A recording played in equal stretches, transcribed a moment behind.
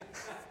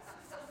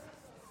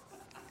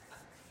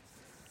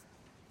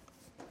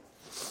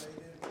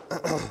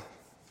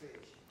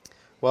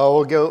Well,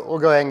 we'll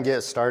go ahead and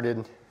get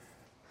started.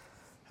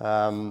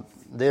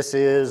 This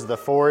is the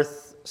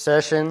fourth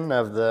session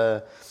of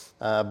the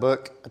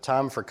book, A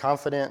Time for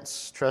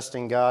Confidence,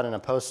 Trusting God in a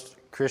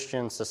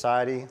Post-Christian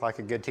Society. Like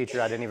a good teacher,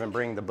 I didn't even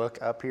bring the book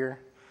up here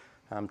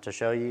to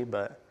show you,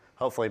 but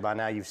hopefully by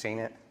now you've seen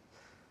it.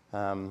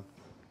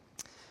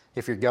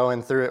 If you're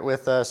going through it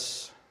with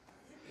us,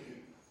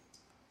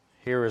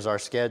 here is our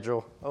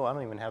schedule. Oh, I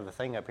don't even have the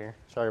thing up here.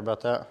 Sorry about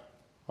that.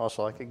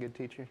 Also like a good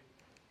teacher.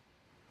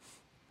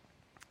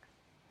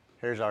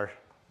 Here's our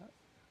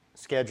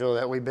schedule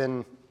that we've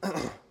been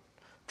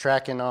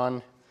tracking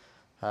on.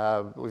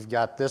 We've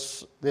got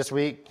this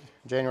week,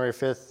 January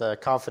 5th,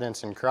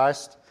 Confidence in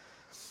Christ.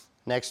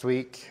 Next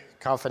week,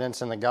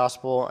 Confidence in the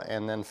Gospel,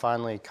 and then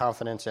finally,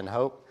 Confidence in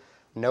Hope.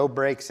 No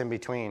breaks in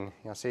between.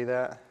 You'll see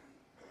that?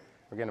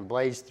 We're going to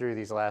blaze through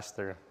these last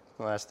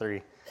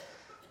three.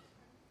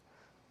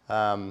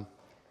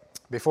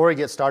 Before we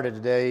get started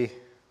today,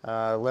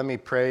 let me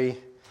pray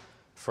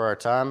for our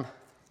time.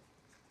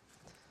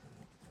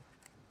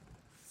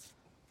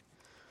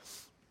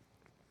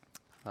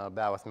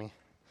 Bow with me.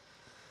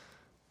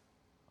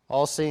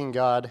 All-seeing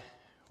God,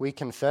 we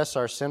confess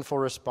our sinful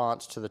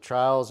response to the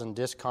trials and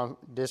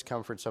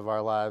discomforts of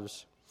our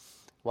lives.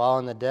 While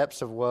in the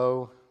depths of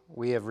woe,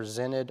 we have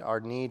resented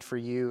our need for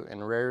you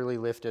and rarely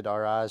lifted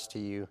our eyes to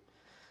you,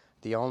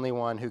 the only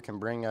one who can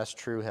bring us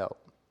true help.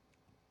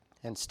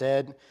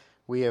 Instead,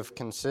 we have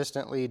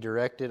consistently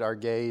directed our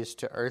gaze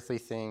to earthly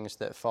things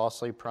that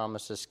falsely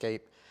promise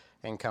escape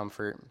and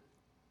comfort.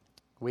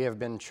 We have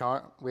been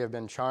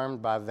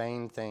charmed by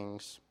vain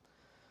things.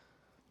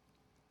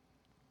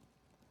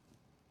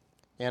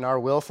 In our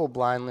willful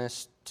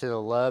blindness to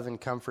the love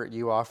and comfort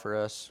you offer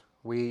us,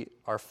 we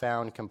are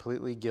found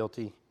completely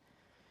guilty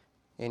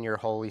in your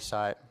holy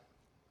sight.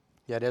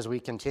 Yet as we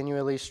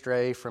continually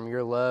stray from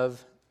your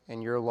love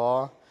and your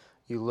law,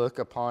 you look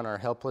upon our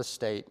helpless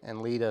state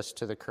and lead us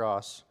to the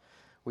cross.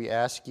 We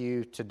ask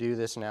you to do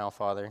this now,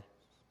 Father.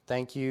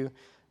 Thank you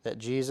that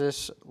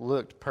Jesus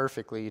looked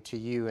perfectly to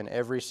you in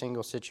every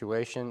single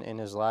situation in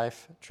his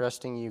life,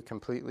 trusting you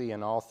completely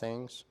in all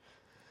things.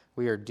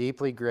 We are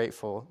deeply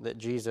grateful that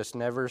Jesus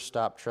never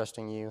stopped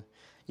trusting you,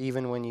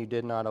 even when you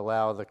did not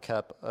allow the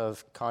cup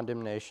of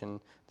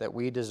condemnation that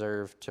we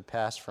deserve to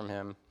pass from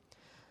him.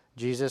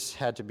 Jesus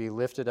had to be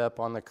lifted up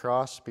on the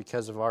cross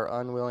because of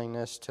our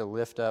unwillingness to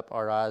lift up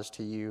our eyes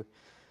to you.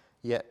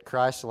 Yet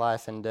Christ's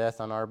life and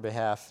death on our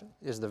behalf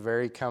is the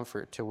very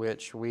comfort to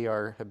which we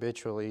are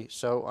habitually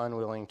so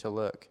unwilling to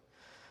look.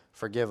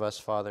 Forgive us,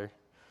 Father,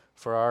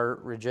 for our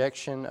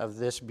rejection of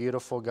this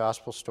beautiful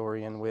gospel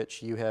story in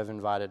which you have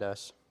invited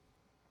us.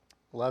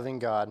 Loving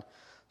God,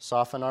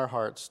 soften our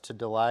hearts to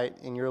delight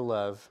in your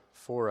love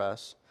for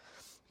us.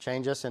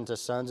 Change us into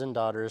sons and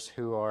daughters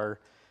who are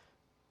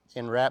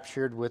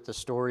enraptured with the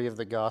story of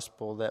the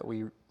gospel, that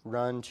we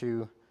run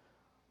to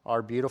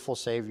our beautiful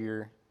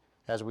Savior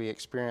as we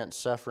experience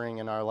suffering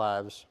in our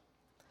lives.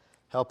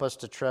 Help us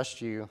to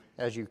trust you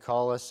as you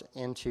call us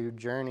into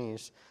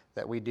journeys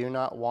that we do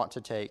not want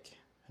to take,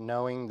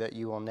 knowing that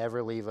you will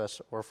never leave us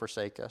or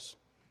forsake us.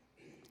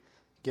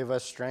 Give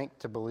us strength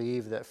to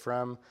believe that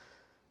from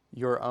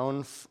your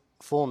own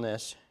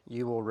fullness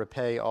you will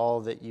repay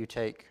all that you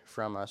take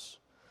from us.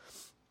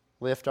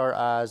 Lift our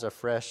eyes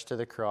afresh to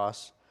the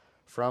cross,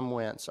 from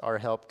whence our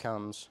help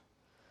comes,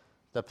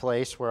 the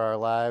place where our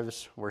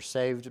lives were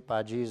saved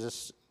by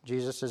Jesus'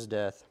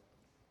 death.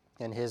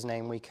 In his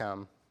name we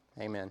come.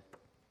 Amen.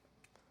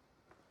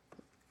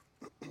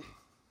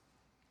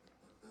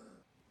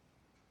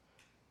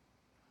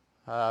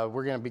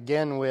 We're going to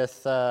begin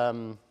with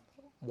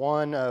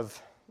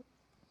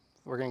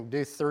we're going to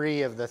do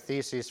three of the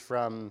theses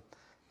from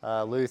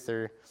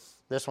Luther.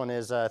 This one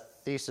is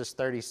Thesis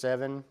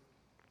 37.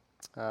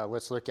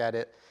 Let's look at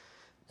it.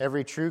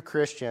 Every true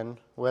Christian,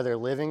 whether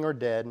living or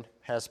dead,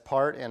 has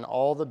part in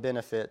all the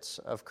benefits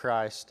of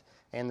Christ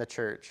and the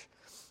church,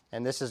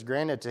 and this is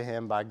granted to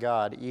him by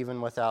God,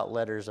 even without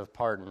letters of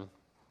pardon.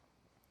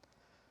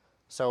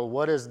 So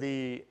what is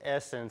the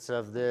essence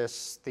of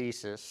this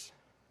thesis?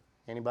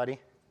 Anybody?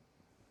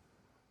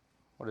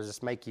 What does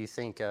this make you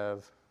think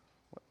of?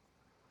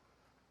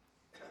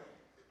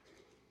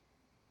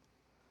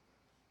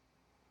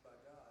 By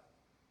God.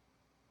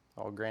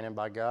 All granted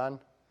by God?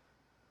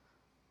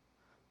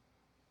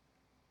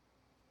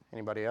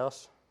 Anybody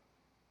else?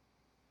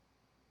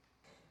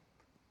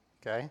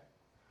 Okay.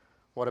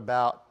 What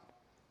about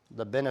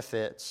the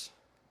benefits?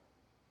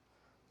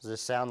 Does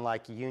this sound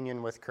like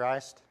union with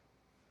Christ?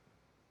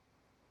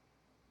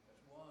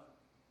 That's one.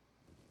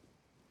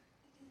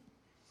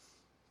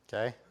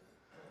 Okay.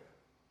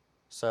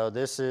 So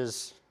this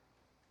is,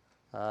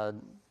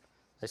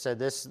 they said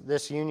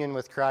this union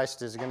with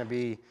Christ is going to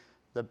be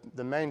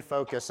the main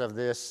focus of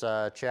this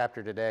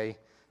chapter today,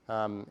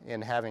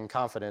 in having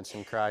confidence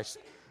in Christ.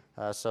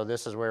 So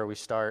this is where we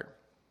start.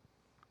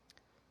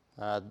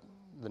 The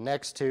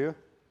next two,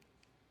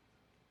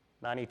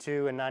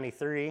 92 and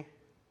 93.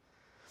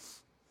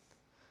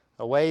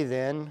 Away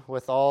then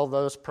with all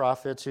those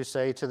prophets who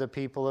say to the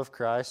people of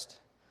Christ,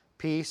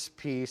 peace,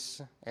 peace,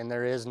 and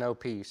there is no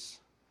peace.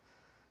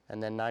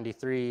 And then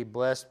 93,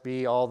 blessed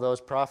be all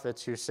those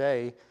prophets who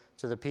say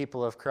to the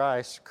people of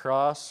Christ,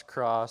 cross,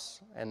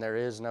 cross, and there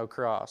is no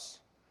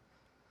cross.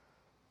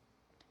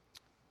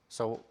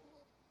 So,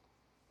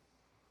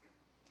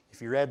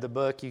 if you read the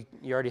book, you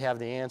already have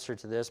the answer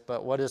to this,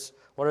 but what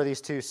are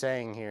these two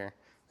saying here?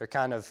 They're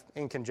kind of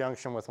in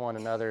conjunction with one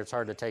another. It's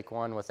hard to take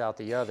one without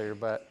the other,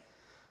 but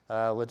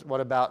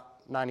what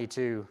about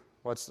 92?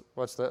 What's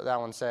that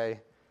one say?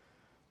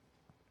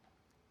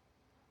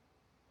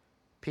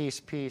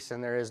 Peace, peace,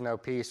 and there is no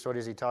peace. What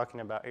is he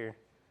talking about here?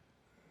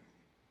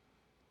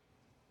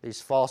 These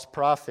false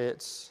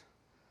prophets,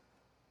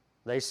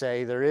 they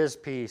say there is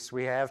peace,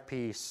 we have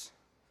peace,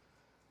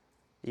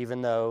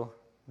 even though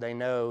they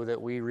know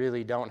that we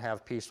really don't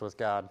have peace with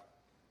God.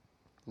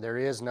 There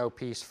is no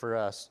peace for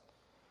us.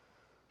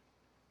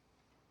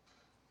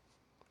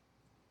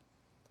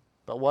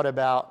 But what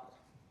about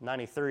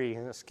 93?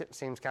 This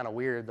seems kind of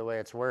weird the way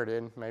it's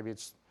worded. Maybe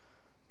it's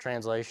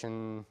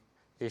translation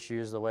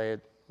issues, the way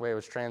it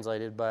was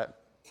translated,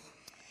 but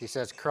he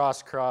says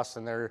cross, cross,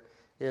 and there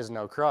is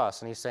no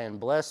cross. And he's saying,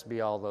 blessed be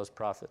all those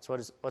prophets.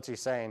 What's he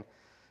saying?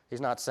 He's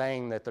not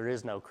saying that there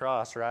is no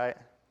cross, right?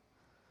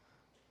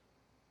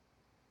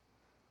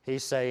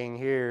 He's saying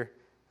here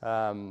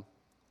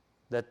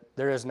that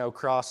there is no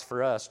cross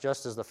for us.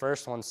 Just as the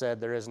first one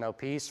said there is no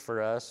peace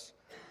for us,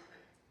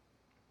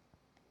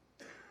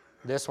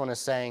 this one is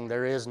saying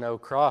there is no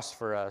cross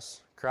for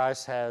us.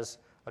 Christ has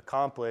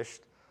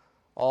accomplished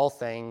all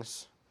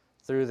things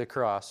through the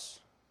cross.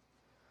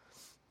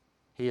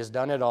 He has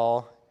done it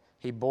all.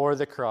 He bore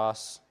the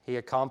cross. He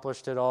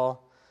accomplished it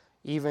all.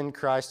 Even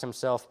Christ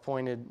himself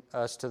pointed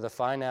us to the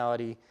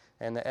finality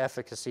and the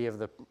efficacy of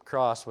the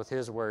cross with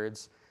his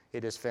words,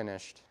 "It is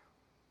finished."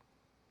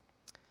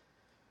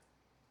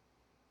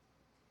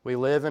 We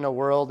live in a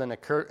world and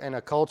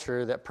a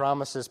culture that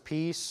promises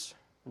peace,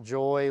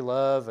 joy,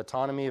 love,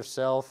 autonomy of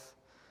self.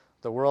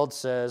 The world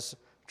says,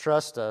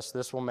 trust us,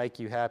 this will make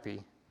you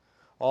happy,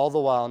 all the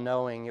while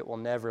knowing it will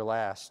never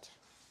last.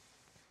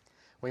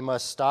 We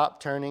must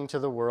stop turning to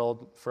the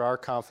world for our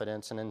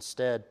confidence and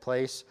instead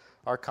place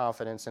our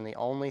confidence in the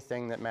only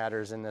thing that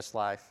matters in this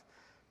life,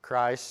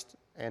 Christ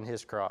and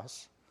his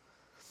cross.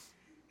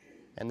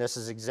 And this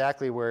is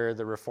exactly where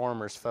the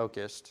Reformers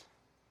focused.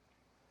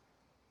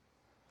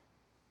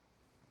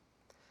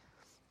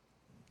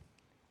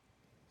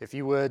 If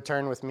you would,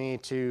 turn with me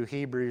to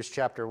Hebrews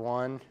chapter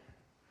 1.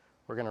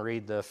 We're going to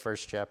read the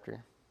first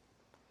chapter.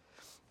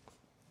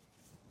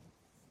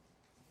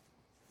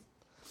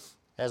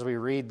 As we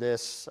read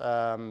this,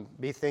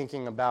 be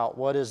thinking about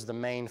what is the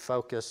main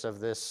focus of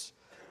this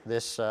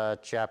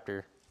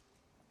chapter.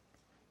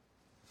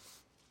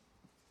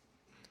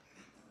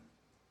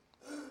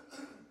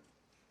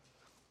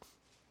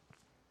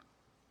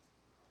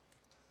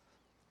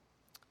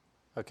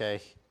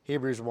 Okay,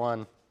 Hebrews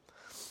 1.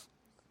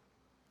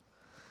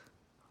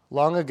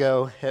 Long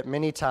ago, at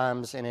many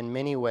times and in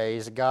many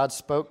ways, God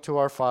spoke to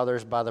our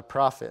fathers by the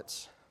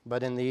prophets,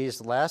 but in these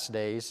last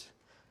days,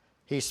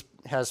 he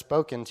has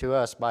spoken to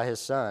us by his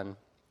Son,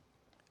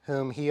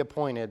 whom he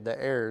appointed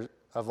the heir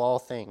of all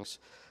things,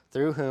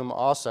 through whom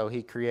also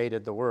he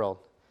created the world.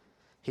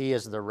 He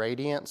is the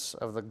radiance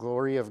of the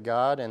glory of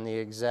God and the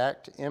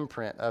exact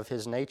imprint of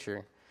his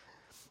nature,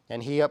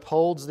 and he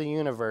upholds the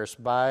universe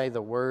by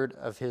the word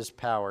of his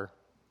power.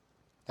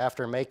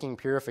 After making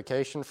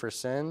purification for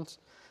sins,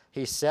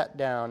 he sat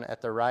down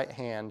at the right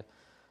hand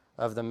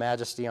of the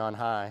Majesty on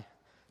high,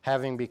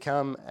 having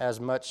become as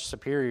much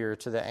superior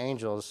to the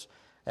angels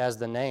as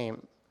the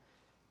name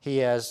he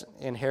has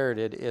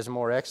inherited is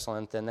more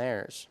excellent than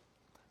theirs.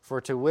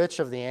 For to which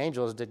of the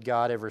angels did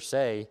God ever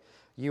say,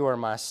 "You are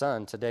my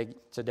son,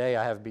 today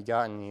I have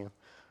begotten you"?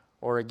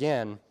 Or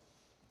again,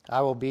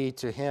 "I will be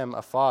to him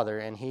a father,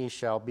 and he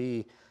shall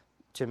be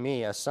to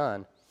me a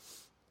son"?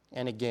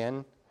 And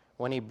again,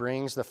 when he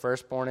brings the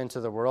firstborn into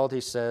the world,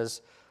 he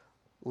says,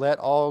 "Let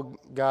all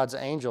God's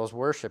angels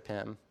worship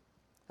him."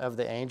 Of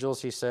the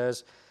angels, he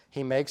says,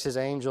 "He makes his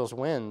angels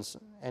winds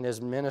and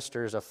his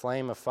ministers a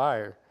flame of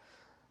fire."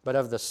 But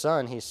of the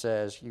Son, he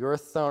says, "Your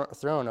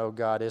throne, O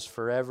God, is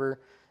forever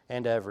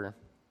and ever.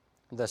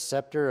 The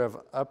scepter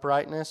of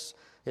uprightness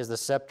is the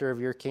scepter of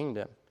your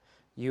kingdom.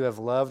 You have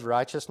loved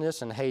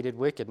righteousness and hated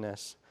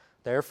wickedness.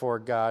 Therefore,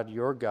 God,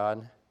 your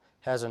God,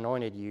 has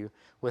anointed you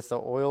with the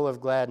oil of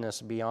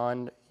gladness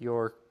beyond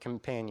your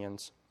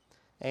companions.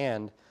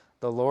 And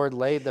the Lord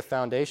laid the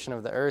foundation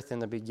of the earth in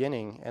the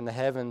beginning, and the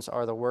heavens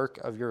are the work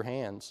of your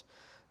hands.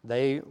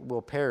 They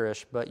will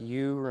perish, but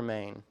you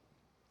remain.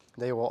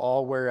 They will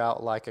all wear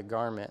out like a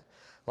garment.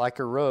 Like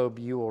a robe,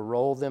 you will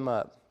roll them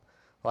up.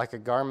 Like a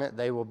garment,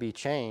 they will be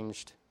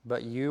changed,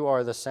 but you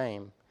are the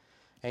same,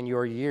 and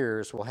your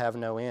years will have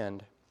no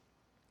end.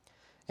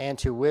 And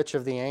to which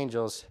of the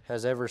angels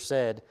has ever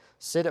said,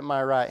 'Sit at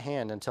my right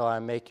hand until I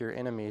make your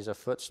enemies a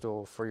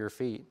footstool for your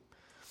feet'?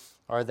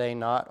 Are they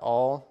not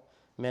all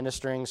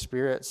ministering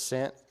spirits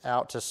sent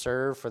out to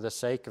serve for the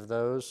sake of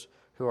those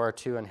who are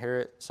to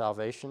inherit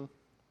salvation?"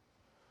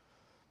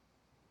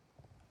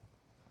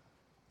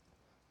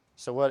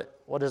 So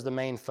what is the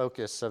main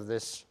focus of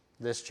this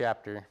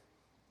chapter?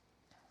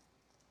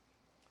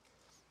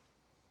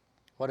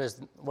 What is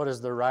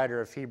the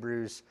writer of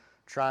Hebrews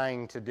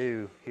trying to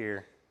do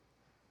here?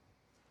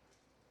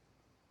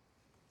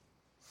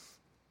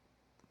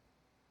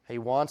 He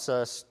wants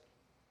us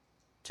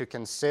to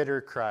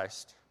consider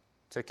Christ,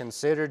 to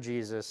consider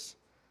Jesus,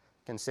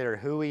 consider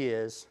who he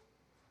is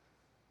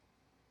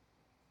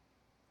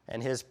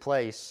and his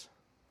place.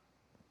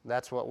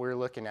 That's what we're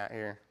looking at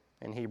here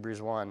in Hebrews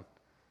 1.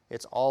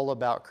 It's all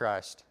about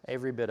Christ,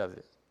 every bit of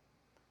it.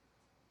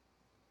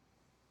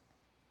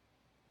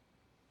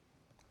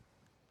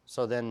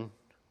 So then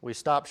we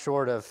stop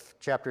short of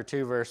chapter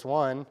 2, verse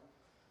 1,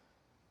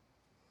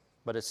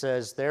 but it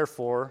says,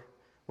 therefore,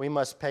 we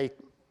must pay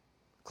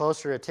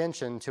closer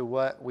attention to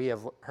what we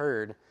have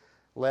heard,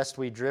 lest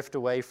we drift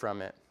away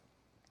from it.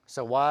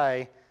 So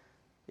why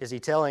is he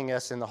telling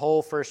us in the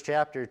whole first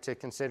chapter to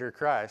consider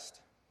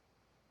Christ?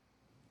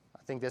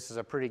 I think this is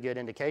a pretty good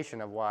indication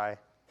of why.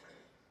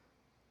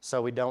 So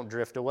we don't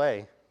drift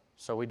away,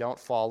 so we don't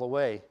fall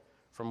away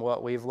from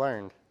what we've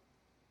learned,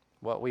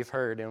 what we've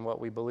heard, and what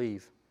we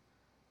believe.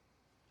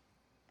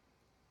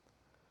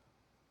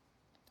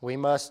 We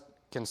must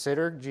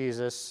consider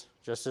Jesus,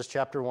 just as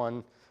chapter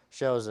 1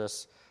 shows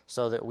us,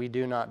 so that we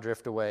do not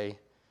drift away.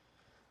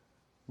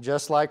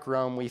 Just like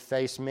Rome, we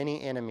face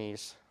many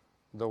enemies.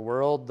 The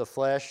world, the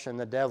flesh, and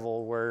the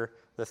devil were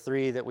the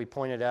three that we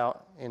pointed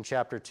out in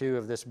chapter 2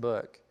 of this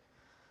book.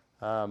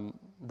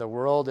 The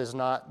world is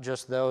not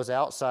just those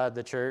outside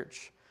the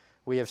church.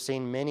 We have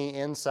seen many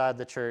inside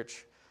the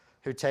church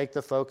who take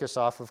the focus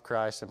off of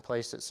Christ and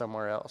place it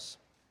somewhere else.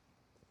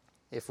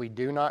 If we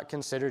do not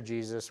consider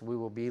Jesus, we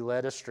will be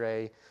led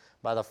astray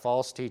by the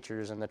false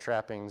teachers and the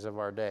trappings of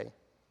our day.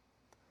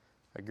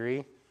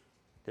 Agree?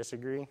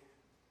 Disagree?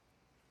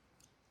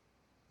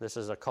 This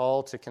is a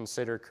call to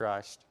consider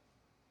Christ.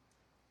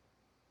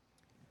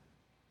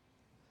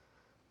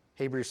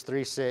 Hebrews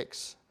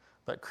 3:6,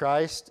 but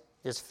Christ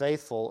is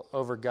faithful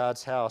over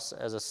God's house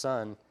as a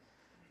son,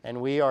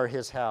 and we are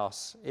his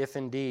house, if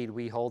indeed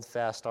we hold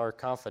fast our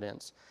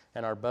confidence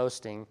and our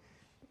boasting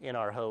in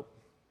our hope.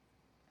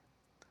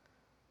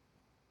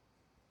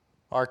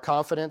 Our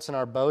confidence and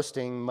our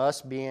boasting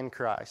must be in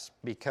Christ,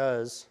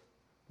 because,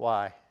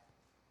 why?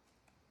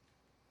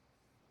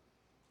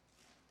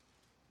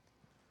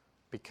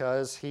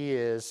 Because he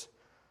is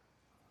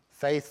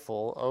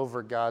faithful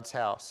over God's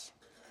house,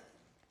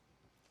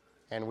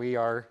 and we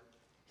are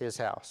his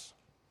house.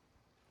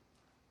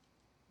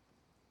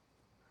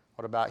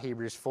 What about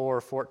Hebrews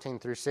 4:14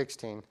 through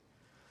 16?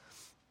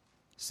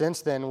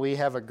 Since then we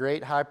have a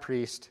great high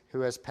priest who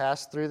has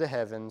passed through the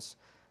heavens,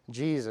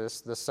 Jesus,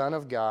 the Son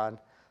of God.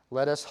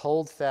 Let us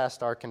hold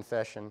fast our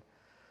confession,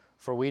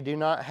 for we do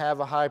not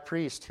have a high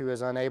priest who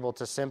is unable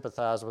to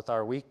sympathize with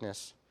our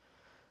weakness,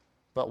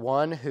 but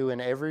one who in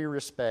every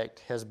respect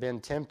has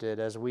been tempted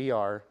as we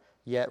are,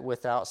 yet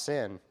without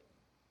sin.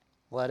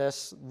 Let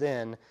us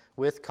then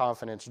with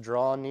confidence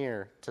draw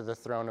near to the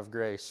throne of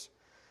grace,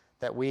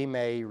 that we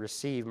may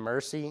receive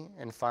mercy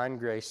and find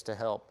grace to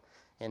help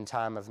in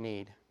time of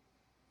need.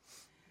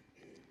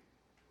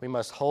 We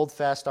must hold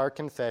fast our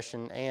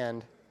confession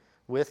and,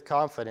 with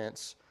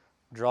confidence,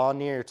 draw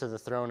near to the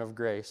throne of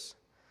grace,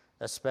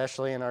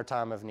 especially in our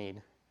time of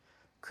need.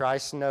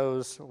 Christ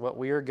knows what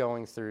we are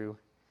going through.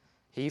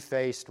 He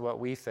faced what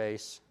we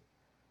face,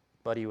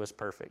 but he was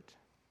perfect.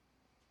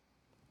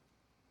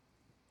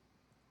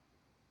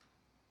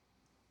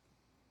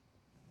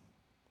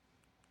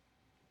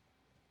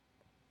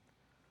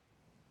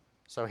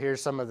 So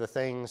here's some of the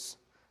things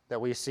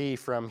that we see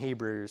from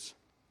Hebrews.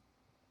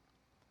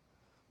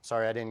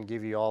 Sorry, I didn't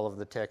give you all of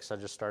the text. I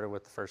just started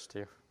with the first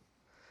two.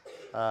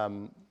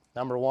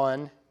 Number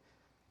 1,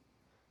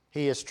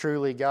 he is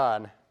truly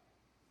God.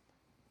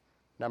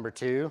 Number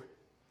 2,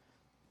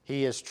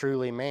 he is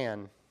truly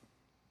man.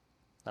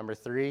 Number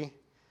 3,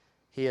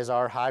 he is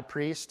our high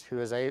priest who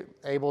is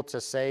able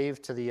to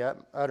save to the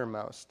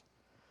uttermost.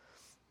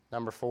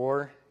 Number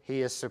 4,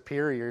 he is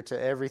superior to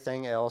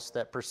everything else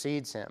that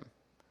precedes him.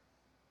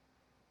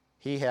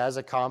 He has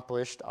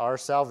accomplished our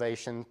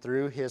salvation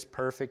through his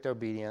perfect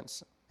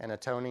obedience and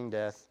atoning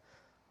death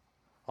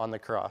on the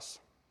cross.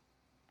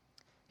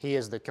 He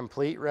is the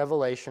complete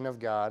revelation of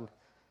God,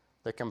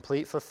 the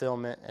complete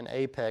fulfillment and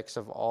apex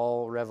of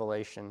all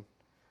revelation.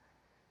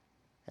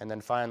 And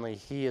then finally,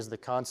 he is the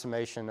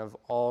consummation of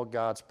all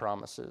God's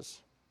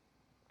promises.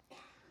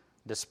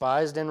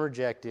 Despised and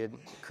rejected,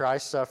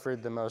 Christ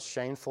suffered the most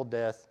shameful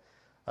death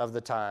of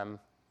the time.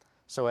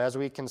 So as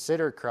we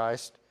consider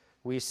Christ,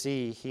 we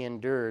see he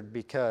endured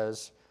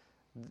because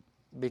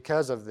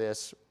of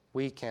this,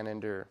 we can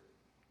endure.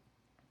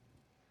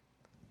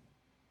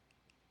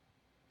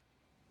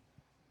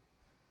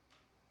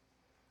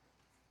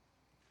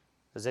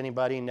 Does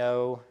anybody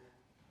know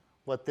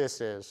what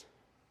this is?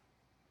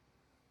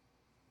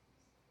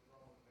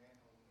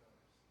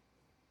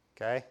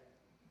 Okay.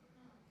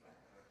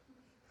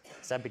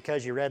 Is that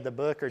because you read the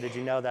book, or did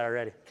you know that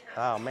already?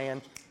 Oh,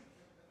 man.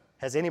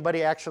 Has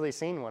anybody actually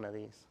seen one of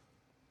these?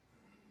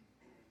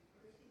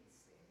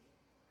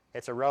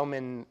 It's a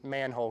Roman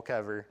manhole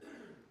cover.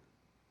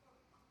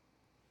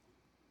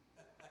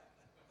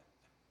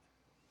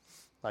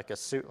 Like a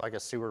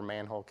sewer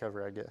manhole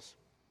cover, I guess.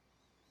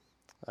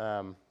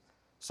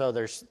 So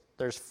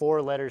there's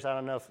 4 letters. I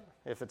don't know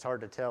if it's hard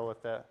to tell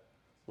with the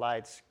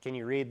lights. Can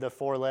you read the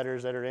 4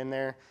 letters that are in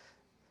there?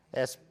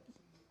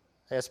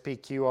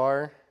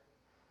 SPQR.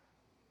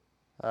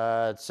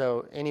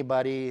 So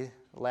anybody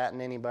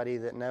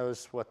that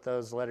knows what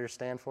those letters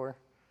stand for?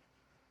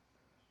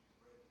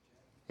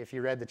 If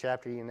you read the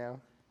chapter, you know.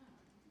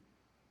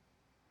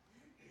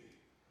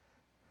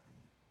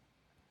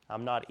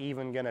 I'm not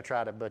even going to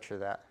try to butcher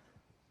that.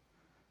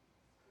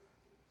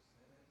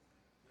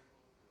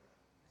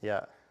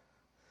 Yeah.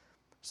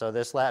 So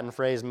this Latin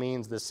phrase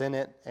means the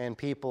Senate and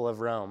people of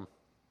Rome.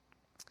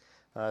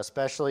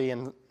 Especially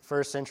in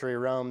first century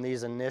Rome,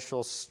 these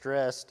initials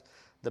stressed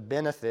the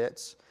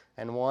benefits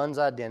and one's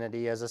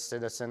identity as a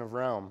citizen of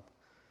Rome.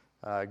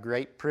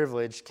 Great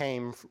privilege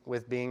came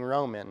with being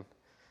Roman,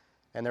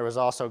 and there was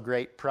also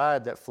great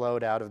pride that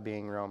flowed out of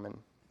being Roman.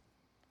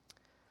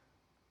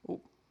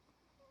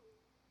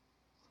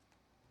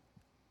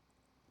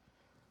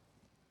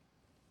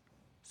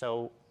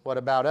 So what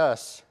about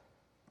us?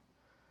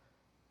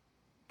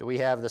 Do we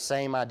have the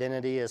same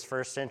identity as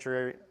first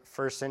century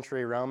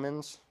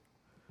Romans?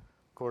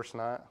 Of course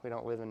not. We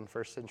don't live in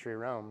first century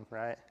Rome,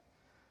 right?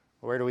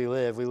 Where do we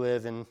live? We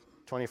live in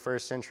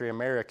 21st century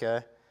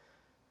America.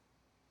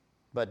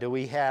 But do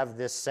we have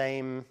this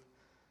same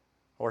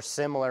or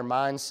similar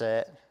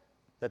mindset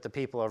that the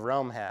people of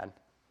Rome had?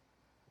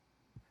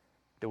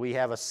 Do we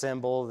have a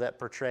symbol that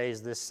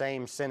portrays this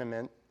same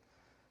sentiment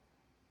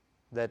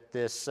that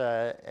this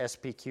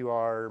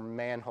SPQR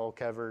manhole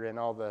cover and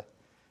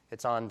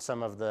it's on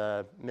some of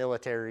the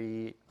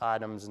military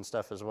items and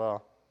stuff as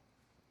well?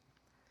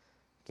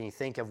 Can you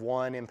think of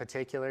one in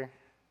particular?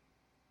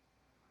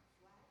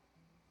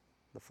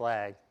 The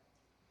flag.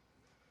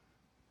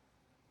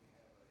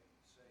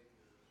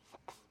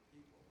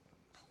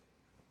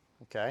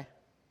 Okay.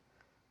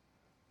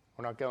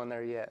 We're not going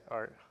there yet.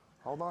 All right.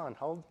 Hold on.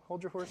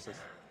 Hold your horses.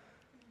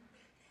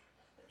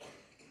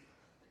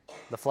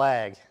 The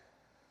flag.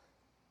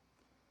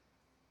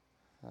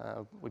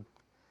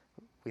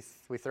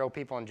 We throw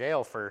people in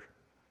jail for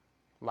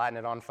lighting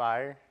it on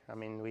fire. I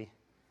mean,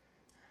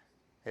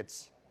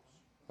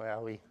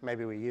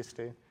 maybe we used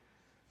to.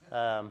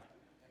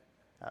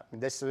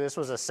 This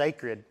was a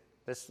sacred.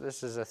 This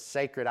is a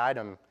sacred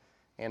item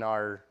in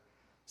our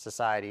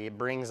society. It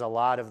brings a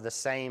lot of the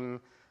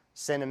same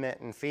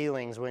sentiment and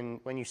feelings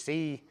when you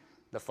see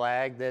the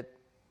flag that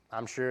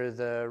I'm sure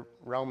the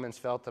Romans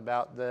felt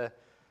about the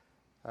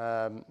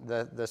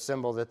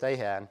symbol that they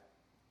had.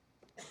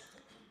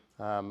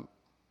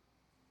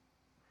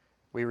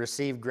 We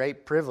receive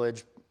great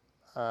privilege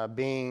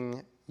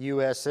being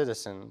U.S.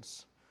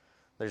 citizens.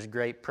 There's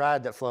great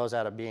pride that flows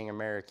out of being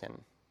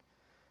American.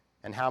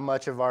 And how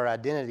much of our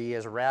identity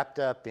is wrapped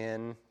up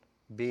in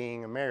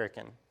being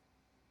American.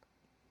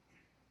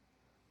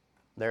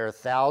 There are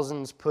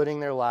thousands putting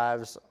their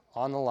lives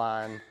on the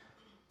line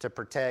to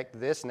protect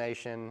this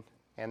nation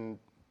and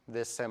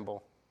this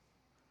symbol.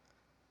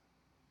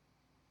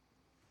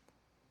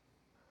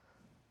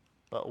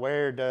 But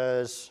where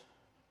does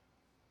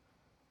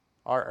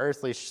our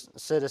earthly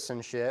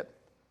citizenship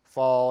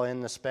fall in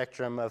the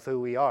spectrum of who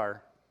we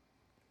are?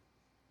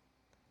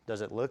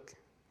 Does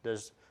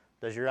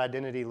your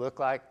identity look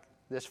like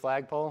this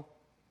flagpole?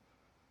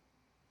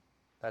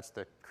 That's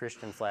the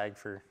Christian flag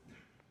for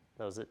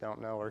those that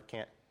don't know or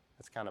can't.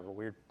 That's kind of a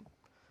weird,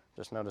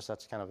 just notice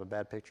that's kind of a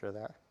bad picture of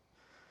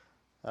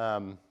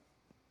that.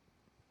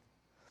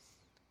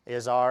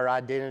 Is our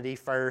identity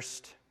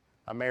first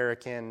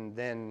American,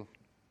 then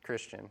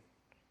Christian?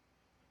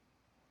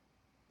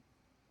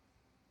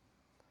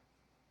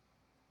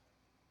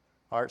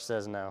 Art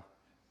says no.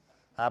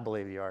 I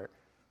believe you, Art.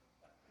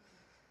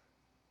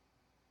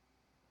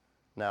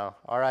 No,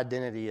 our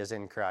identity is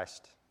in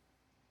Christ.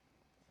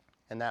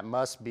 And that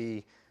must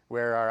be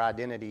where our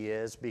identity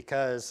is,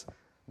 because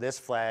this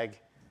flag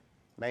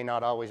may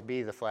not always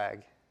be the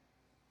flag.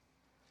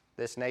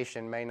 This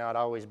nation may not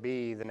always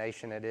be the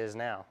nation it is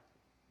now.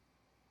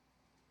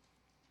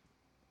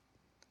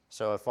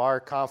 So if our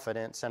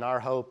confidence and our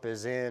hope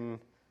is in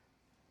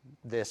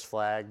this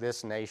flag,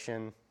 this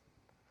nation,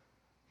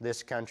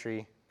 this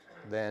country,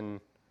 then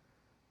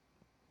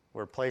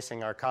we're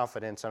placing our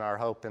confidence and our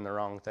hope in the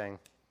wrong thing.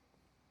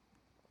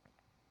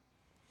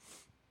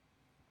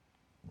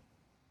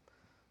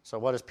 So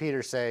what does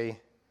Peter say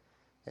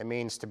it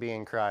means to be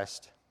in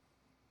Christ?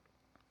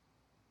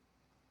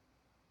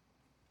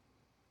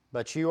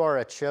 But you are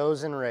a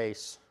chosen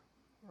race,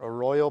 a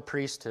royal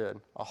priesthood,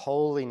 a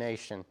holy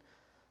nation,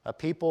 a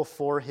people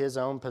for his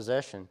own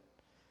possession,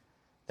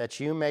 that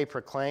you may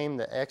proclaim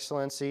the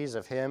excellencies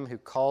of him who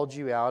called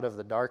you out of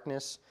the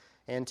darkness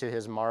into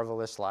his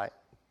marvelous light.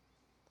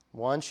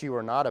 Once you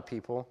were not a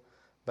people,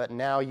 but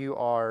now you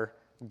are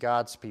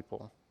God's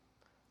people.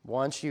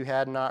 Once you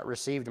had not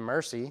received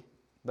mercy,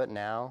 but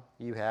now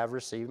you have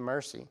received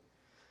mercy.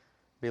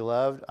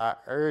 Beloved, I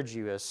urge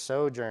you as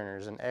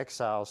sojourners and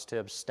exiles to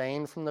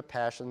abstain from the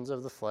passions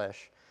of the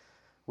flesh,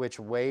 which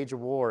wage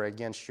war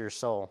against your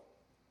soul.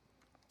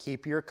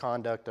 Keep your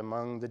conduct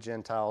among the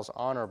Gentiles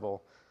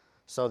honorable,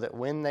 so that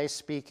when they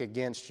speak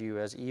against you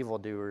as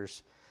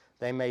evildoers,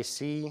 they may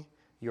see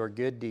your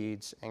good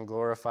deeds and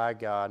glorify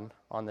God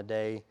on the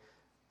day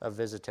of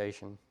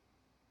visitation.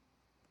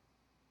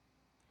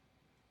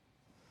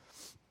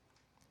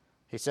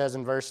 He says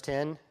in verse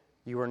 10,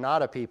 you were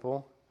not a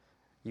people,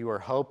 you were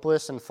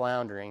hopeless and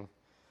floundering,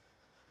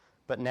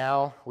 but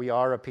now we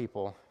are a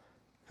people.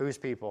 Whose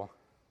people?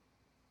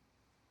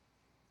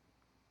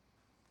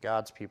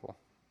 God's people.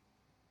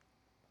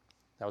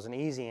 That was an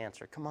easy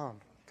answer. Come on,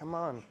 come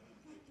on.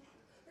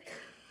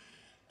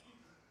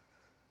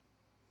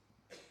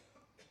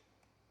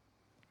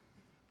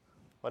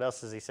 What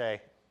else does he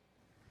say?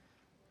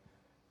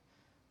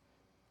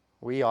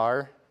 We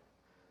are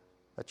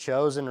a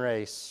chosen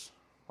race,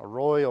 a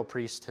royal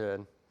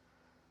priesthood,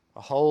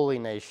 a holy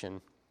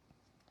nation.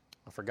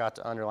 I forgot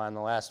to underline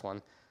the last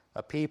one.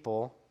 A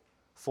people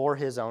for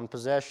his own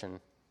possession.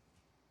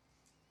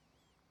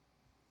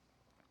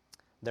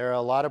 There are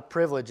a lot of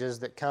privileges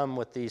that come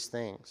with these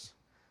things.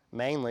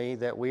 Mainly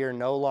that we are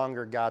no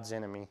longer God's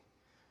enemy,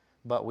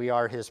 but we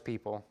are his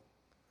people.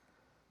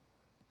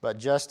 But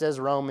just as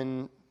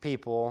Roman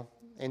people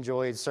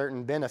enjoyed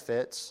certain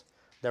benefits,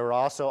 there were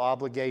also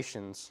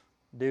obligations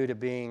due to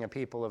being a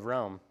people of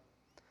Rome.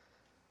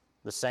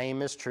 The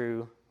same is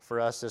true for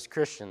us as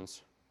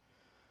Christians.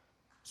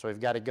 So we've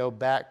got to go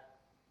back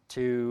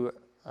to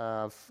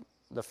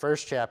the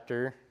first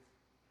chapter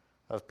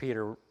of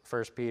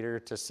 1 Peter,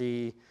 to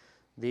see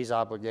these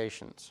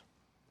obligations.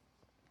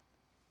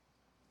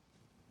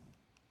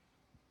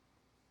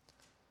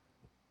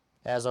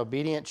 As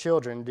obedient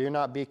children, do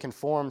not be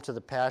conformed to the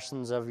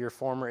passions of your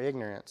former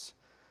ignorance,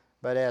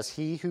 but as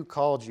he who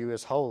called you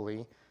is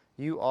holy,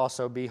 you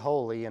also be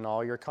holy in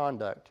all your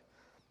conduct.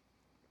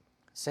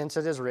 Since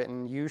it is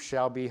written, you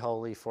shall be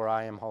holy, for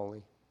I am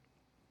holy.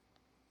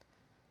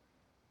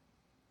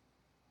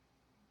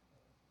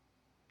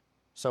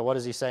 So what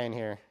is he saying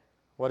here?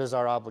 What is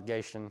our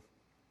obligation?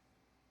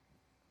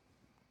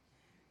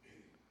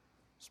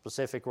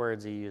 Specific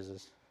words he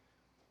uses.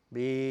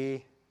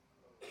 Be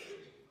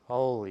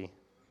holy.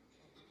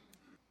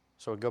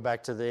 So we go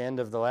back to the end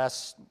of the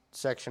last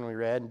section we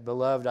read.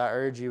 Beloved, I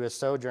urge you as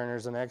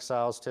sojourners and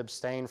exiles to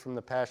abstain from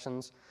the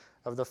passions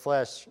of the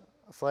flesh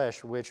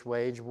which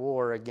wage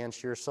war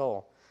against your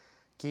soul.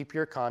 Keep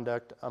your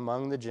conduct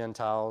among the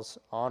Gentiles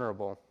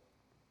honorable,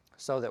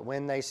 so that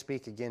when they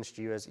speak against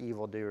you as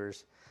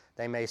evildoers,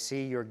 they may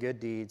see your good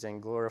deeds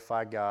and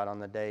glorify God on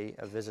the day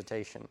of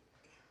visitation.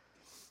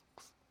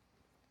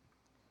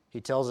 He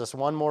tells us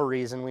one more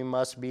reason we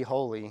must be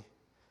holy,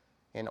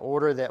 in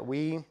order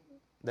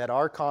that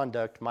our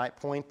conduct might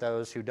point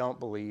those who don't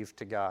believe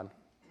to God.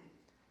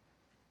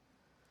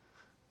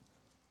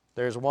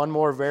 There's one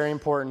more very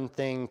important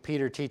thing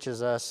Peter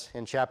teaches us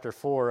in chapter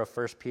 4 of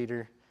 1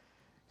 Peter,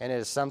 and it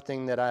is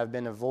something that I've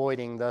been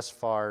avoiding thus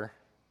far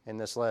in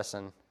this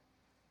lesson.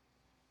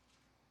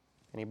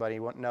 Anybody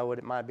know what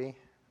it might be?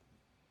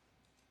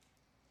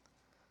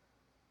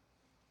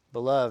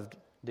 Beloved,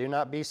 do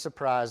not be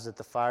surprised at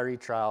the fiery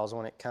trials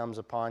when it comes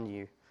upon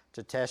you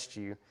to test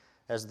you,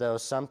 as though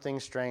something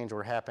strange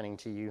were happening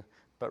to you,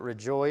 but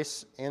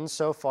rejoice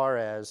insofar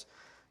as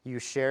you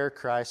share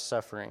Christ's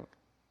suffering,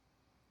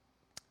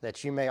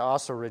 that you may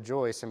also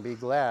rejoice and be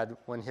glad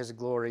when his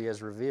glory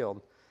is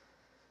revealed.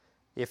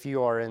 If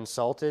you are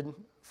insulted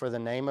for the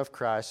name of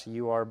Christ,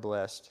 you are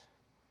blessed,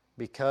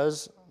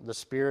 because the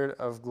Spirit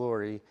of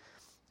glory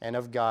and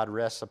of God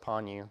rests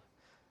upon you.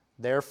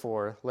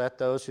 Therefore, let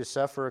those who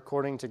suffer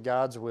according to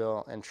God's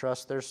will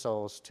entrust their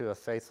souls to a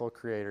faithful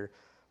Creator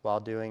while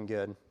doing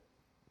good.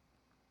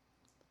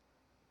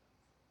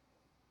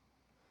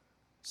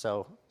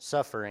 So,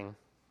 suffering.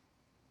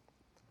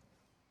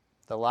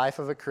 The life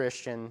of a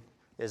Christian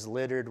is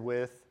littered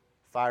with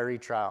fiery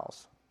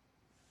trials.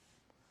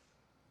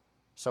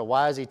 So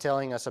why is he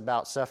telling us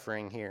about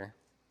suffering here?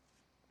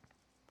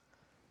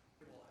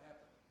 It will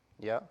happen.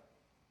 Yep,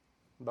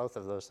 both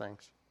of those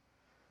things.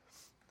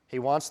 He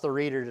wants the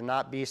reader to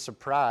not be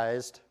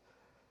surprised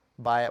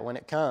by it when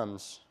it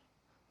comes.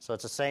 So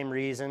it's the same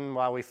reason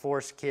why we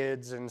force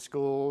kids in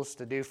schools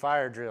to do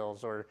fire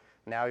drills, or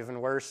now even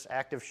worse,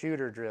 active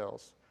shooter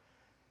drills.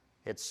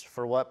 It's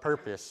for what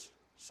purpose?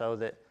 So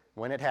that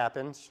when it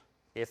happens,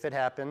 if it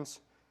happens,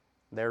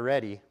 they're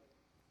ready.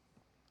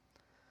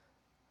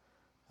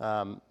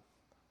 The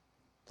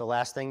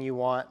last thing you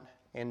want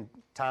in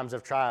times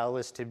of trial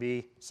is to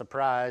be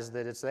surprised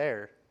that it's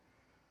there.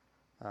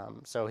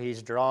 So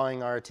he's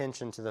drawing our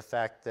attention to the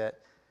fact that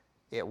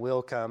it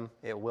will come,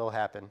 it will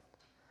happen.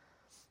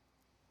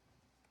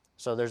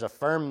 So there's a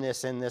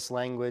firmness in this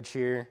language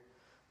here.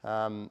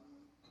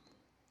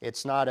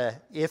 It's not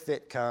a if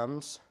it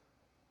comes,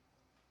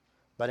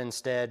 but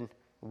instead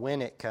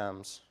when it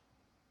comes.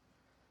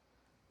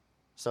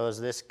 So is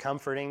this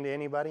comforting to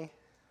anybody?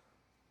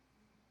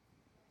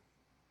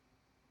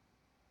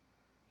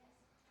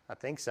 I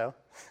think so.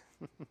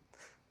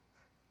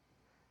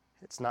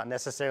 It's not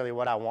necessarily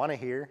what I want to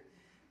hear,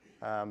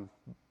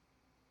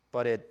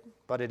 but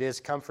it is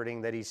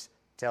comforting that he's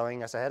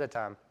telling us ahead of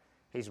time.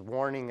 He's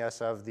warning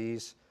us of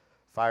these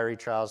fiery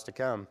trials to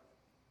come.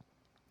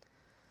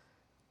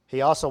 He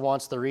also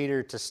wants the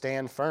reader to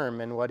stand firm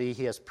in what he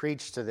has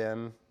preached to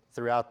them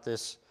throughout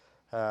this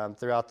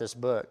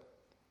book.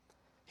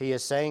 He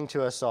is saying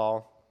to us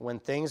all, when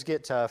things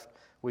get tough,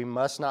 we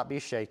must not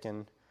be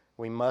shaken.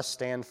 We must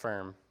stand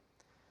firm.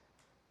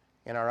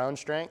 In our own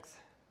strength?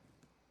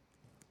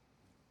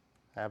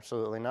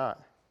 Absolutely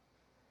not.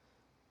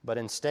 But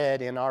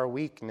instead, in our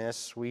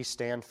weakness, we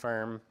stand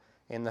firm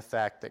in the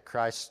fact that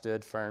Christ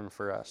stood firm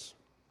for us.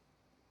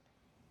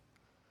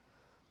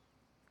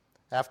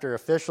 After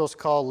officials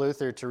called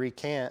Luther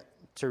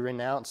to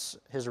renounce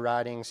his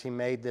writings, he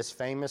made this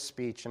famous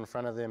speech in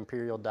front of the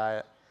imperial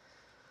diet.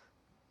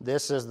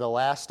 This is the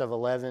last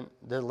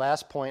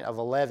point of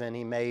 11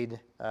 he made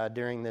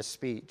during this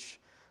speech.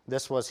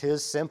 This was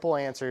his simple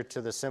answer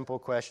to the simple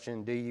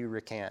question, do you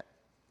recant?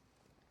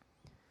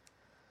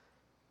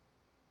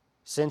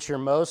 Since your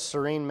most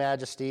serene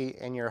majesty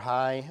and your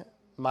high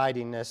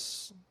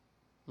mightinesses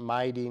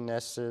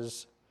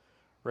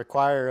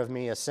require of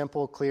me a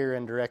simple, clear,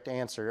 and direct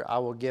answer, I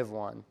will give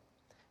one.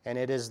 And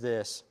it is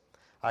this: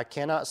 I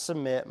cannot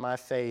submit my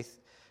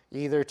faith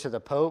either to the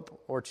Pope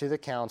or to the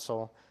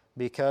Council,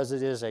 because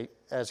it is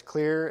as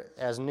clear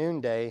as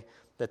noonday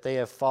that they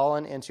have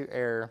fallen into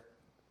error,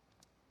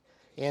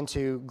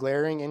 into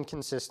glaring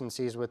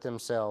inconsistencies with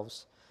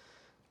themselves.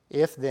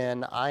 If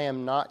then I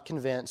am not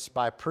convinced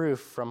by proof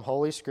from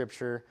Holy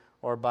Scripture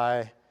or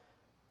by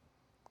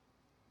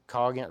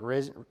cogent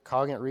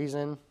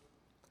reason,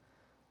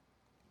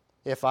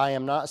 if I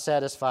am not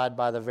satisfied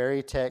by the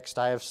very text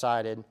I have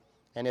cited,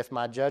 and if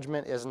my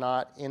judgment is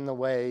not in the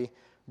way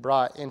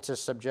brought into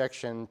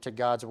subjection to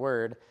God's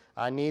word,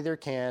 I neither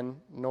can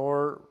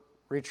nor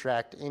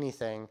retract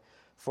anything,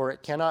 for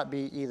it cannot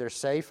be either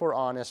safe or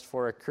honest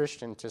for a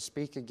Christian to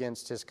speak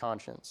against his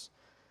conscience.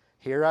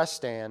 Here I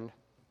stand.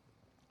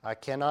 I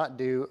cannot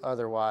do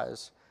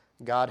otherwise.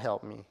 God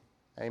help me.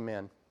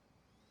 Amen.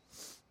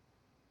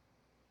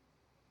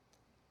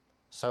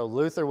 So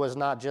Luther was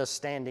not just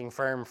standing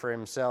firm for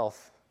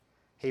himself.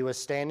 He was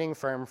standing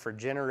firm for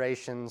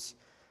generations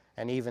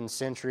and even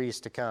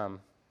centuries to come.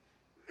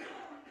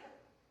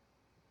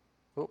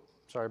 Oh,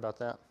 sorry about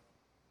that.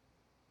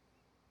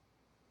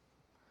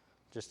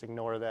 Just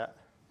ignore that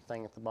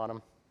thing at the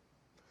bottom.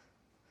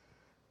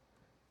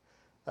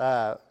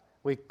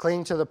 We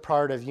cling to the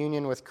part of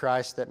union with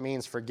Christ that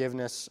means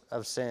forgiveness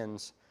of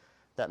sins.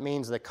 That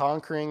means the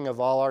conquering of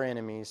all our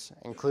enemies,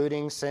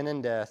 including sin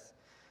and death,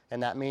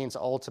 and that means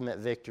ultimate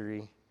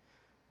victory.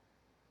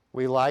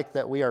 We like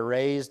that we are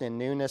raised in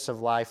newness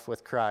of life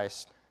with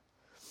Christ.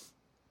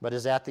 But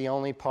is that the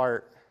only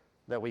part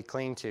that we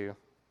cling to?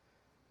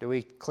 Do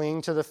we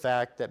cling to the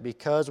fact that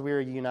because we are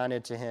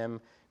united to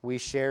Him, we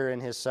share in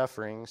His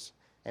sufferings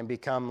and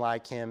become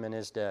like Him in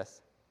His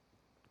death?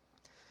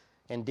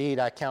 Indeed,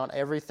 I count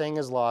everything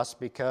as lost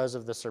because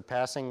of the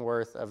surpassing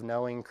worth of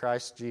knowing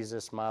Christ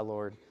Jesus my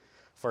Lord.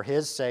 For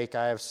His sake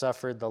I have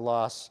suffered the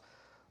loss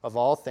of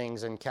all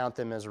things and count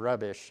them as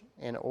rubbish,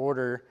 in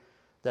order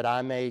that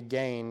I may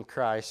gain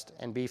Christ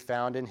and be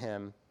found in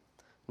Him,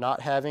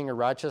 not having a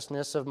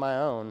righteousness of my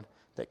own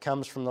that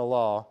comes from the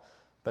law,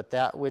 but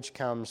that which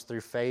comes through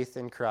faith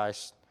in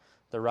Christ,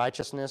 the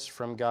righteousness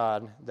from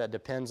God that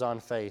depends on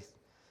faith,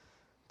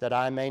 that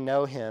I may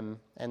know Him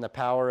and the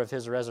power of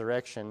His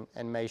resurrection,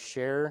 and may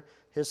share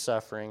His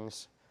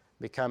sufferings,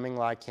 becoming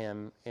like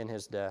Him in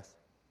His death.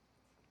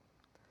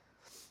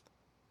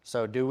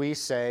 So do we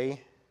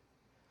say,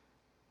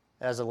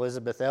 as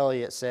Elizabeth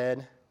Elliot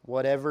said,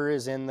 whatever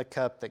is in the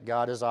cup that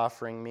God is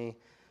offering me,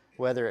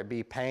 whether it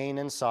be pain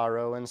and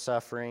sorrow and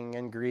suffering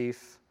and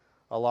grief,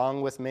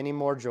 along with many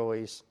more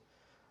joys,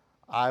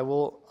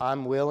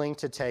 I'm willing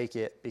to take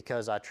it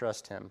because I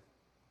trust Him.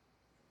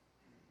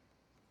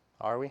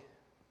 Are we?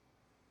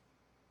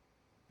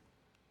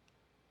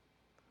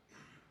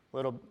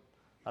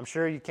 I'm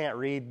sure you can't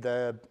read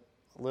the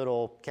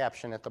little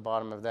caption at the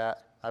bottom of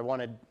that. I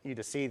wanted you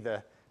to see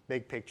the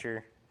big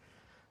picture.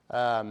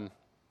 So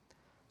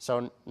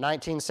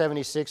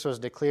 1976 was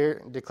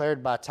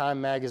declared by Time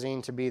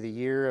magazine to be the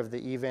year of the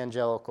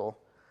evangelical.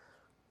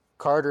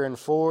 Carter and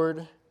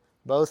Ford,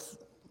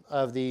 both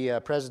of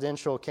the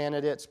presidential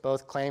candidates,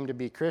 both claimed to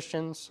be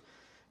Christians,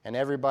 and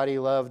everybody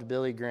loved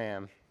Billy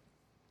Graham.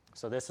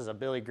 So this is a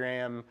Billy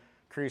Graham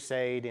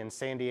crusade in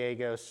San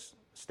Diego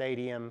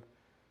Stadium.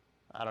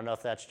 I don't know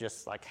if that's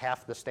just like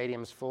half the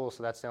stadium's full,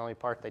 so that's the only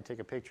part they took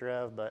a picture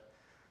of, but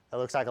it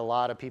looks like a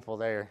lot of people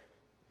there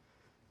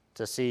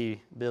to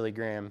see Billy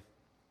Graham.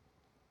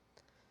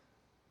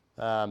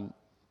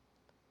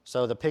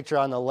 So the picture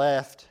on the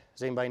left,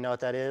 does anybody know what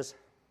that is?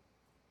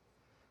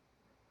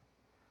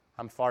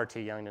 I'm far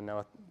too young to know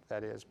what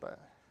that is, but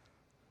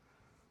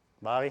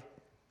Bobby?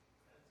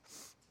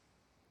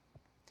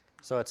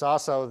 So it's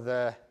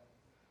also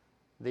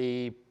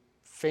the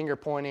finger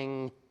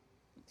pointing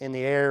in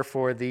the air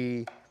for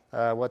the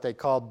what they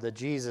called the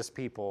Jesus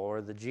people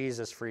or the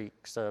Jesus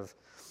freaks of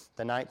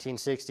the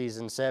 1960s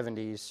and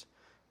 70s,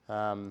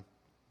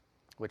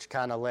 which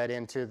kind of led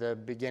into the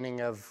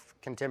beginning of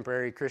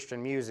contemporary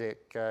Christian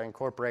music,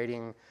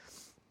 incorporating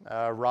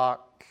the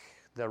rock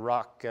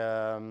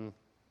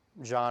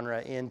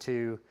genre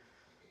into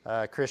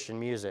Christian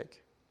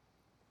music.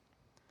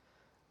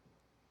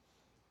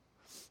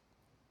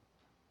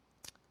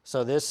 So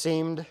it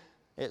seemed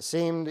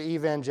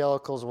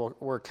evangelicals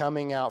were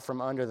coming out from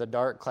under the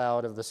dark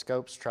cloud of the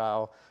Scopes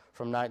trial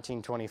from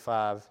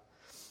 1925.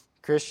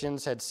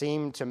 Christians had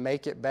seemed to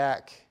make it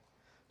back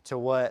to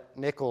what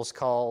Nichols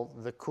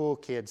called the cool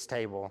kids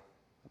table.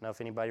 I don't know if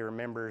anybody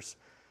remembers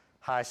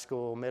high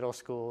school, middle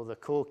school, the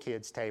cool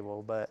kids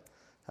table, but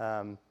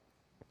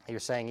he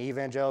was saying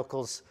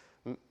evangelicals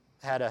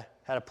had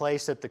a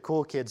place at the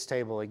cool kids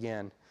table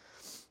again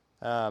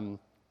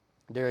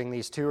during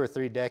these 2 or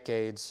 3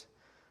 decades.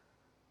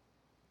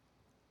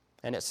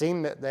 And it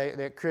seemed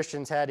that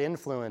Christians had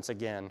influence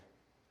again.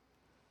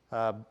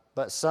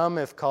 But some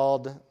have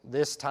called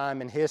this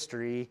time in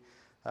history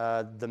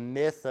the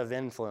myth of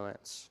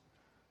influence,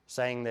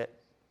 saying that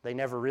they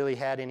never really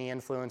had any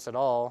influence at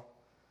all.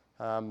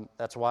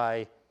 That's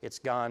why it's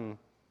gone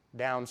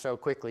down so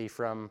quickly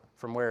from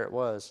where it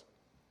was.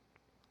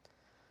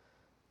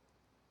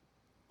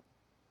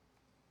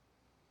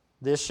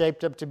 This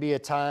shaped up to be a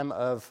time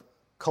of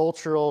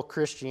cultural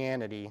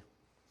Christianity.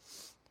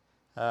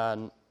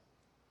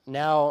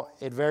 Now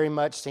it very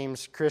much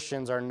seems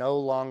Christians are no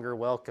longer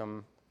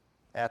welcome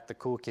at the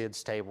cool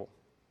kids table.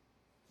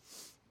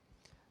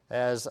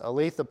 As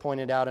Aletha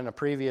pointed out in a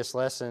previous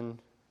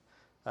lesson,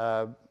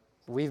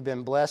 we've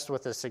been blessed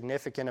with a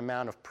significant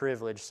amount of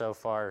privilege so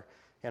far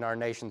in our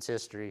nation's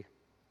history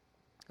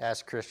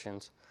as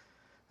Christians.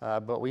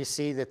 But we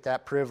see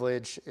that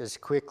privilege is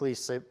quickly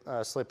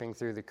slipping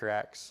through the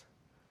cracks.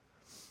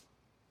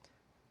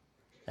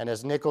 And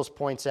as Nichols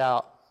points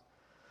out,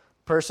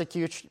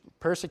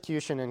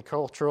 persecution and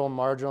cultural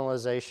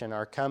marginalization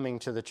are coming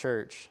to the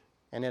church,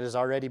 and it has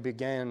already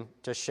begun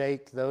to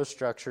shake those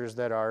structures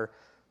that are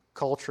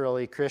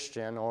culturally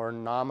Christian or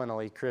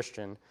nominally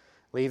Christian,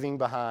 leaving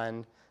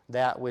behind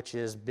that which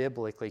is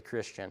biblically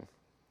Christian.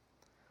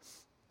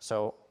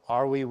 So,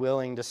 are we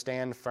willing to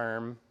stand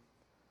firm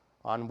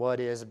on what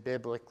is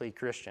biblically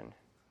Christian?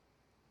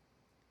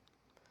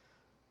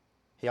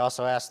 He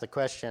also asked the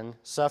question,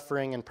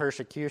 suffering and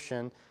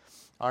persecution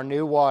are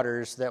new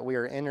waters that we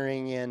are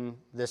entering in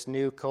this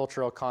new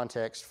cultural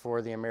context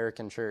for the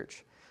American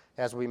church.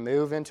 As we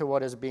move into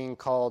what is being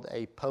called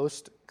a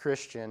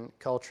post-Christian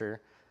culture,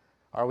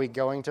 are we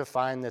going to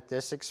find that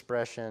this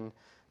expression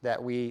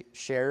that we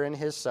share in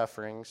his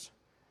sufferings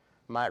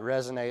might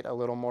resonate a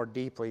little more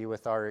deeply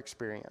with our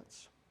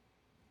experience?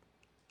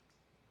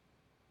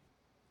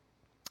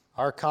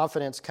 Our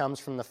confidence comes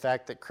from the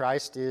fact that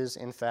Christ is,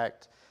 in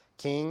fact,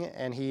 King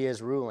and he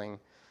is ruling,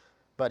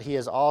 but he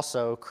is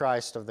also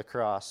Christ of the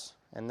cross,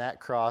 and that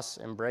cross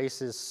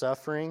embraces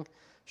suffering,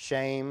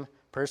 shame,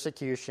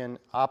 persecution,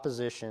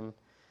 opposition,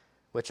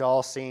 which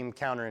all seem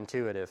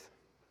counterintuitive.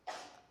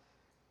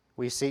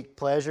 We seek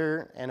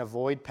pleasure and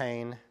avoid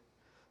pain,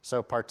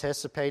 so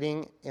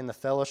participating in the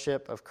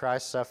fellowship of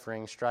Christ's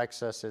suffering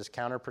strikes us as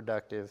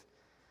counterproductive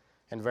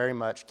and very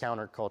much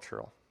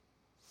countercultural.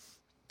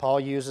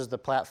 Paul uses the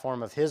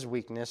platform of his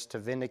weakness to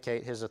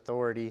vindicate his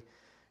authority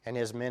and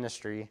his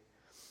ministry.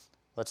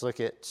 Let's look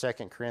at 2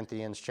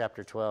 Corinthians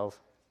chapter 12.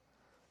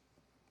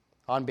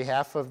 On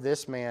behalf of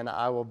this man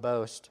I will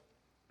boast,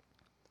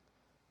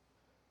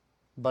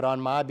 but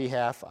on my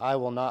behalf I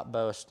will not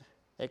boast,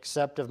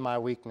 except of my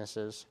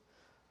weaknesses.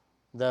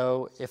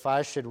 Though if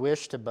I should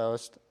wish to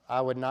boast,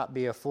 I would not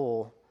be a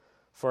fool,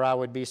 for I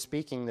would be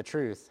speaking the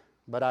truth,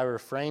 but I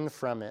refrain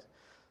from it,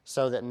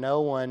 so that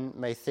no one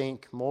may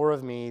think more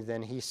of me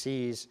than he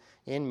sees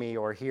in me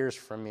or hears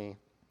from me.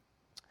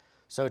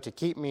 So to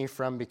keep me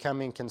from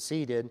becoming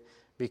conceited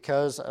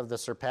because of the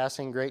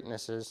surpassing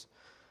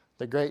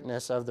the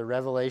greatness of the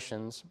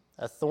revelations,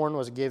 a thorn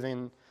was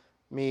given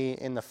me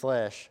in the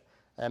flesh,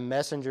 a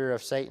messenger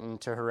of Satan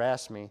to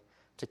harass me,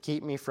 to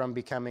keep me from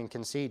becoming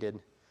conceited.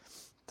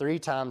 3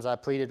 times I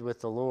pleaded with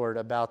the Lord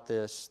about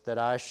this, that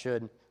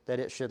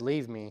it should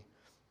leave me.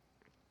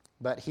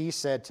 But he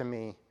said to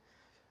me,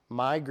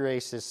 my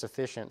grace is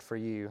sufficient for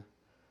you,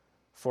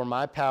 for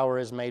my power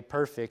is made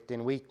perfect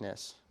in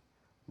weakness.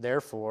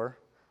 Therefore,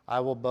 I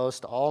will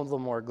boast all the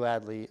more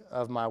gladly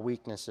of my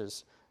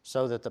weaknesses,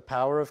 so that the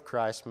power of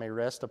Christ may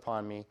rest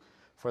upon me.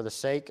 For the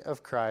sake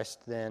of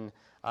Christ, then,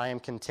 I am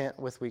content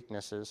with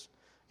weaknesses,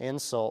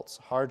 insults,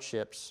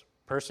 hardships,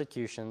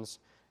 persecutions,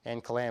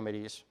 and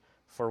calamities.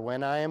 For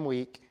when I am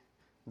weak,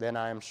 then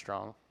I am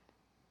strong.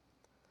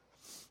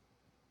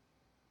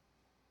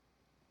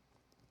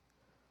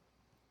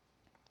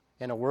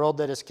 In a world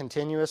that is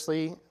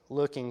continuously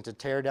looking to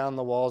tear down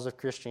the walls of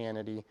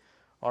Christianity,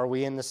 are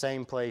we in the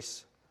same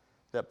place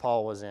that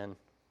Paul was in?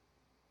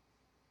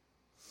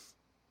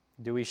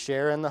 Do we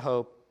share in the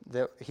hope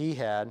that he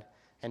had,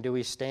 and do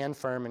we stand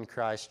firm in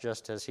Christ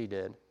just as he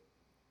did?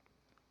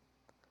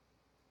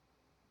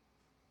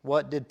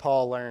 What did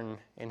Paul learn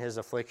in his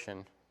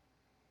affliction?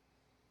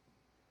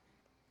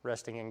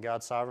 resting in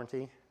God's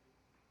sovereignty.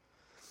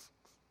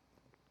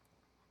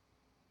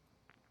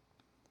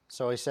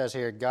 So he says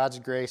here, God's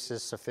grace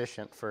is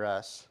sufficient for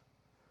us.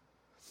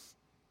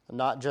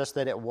 Not just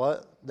that it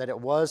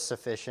was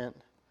sufficient,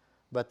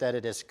 but that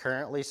it is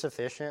currently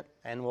sufficient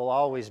and will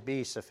always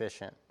be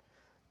sufficient.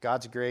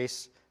 God's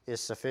grace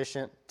is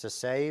sufficient to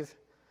save,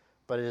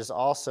 but it is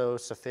also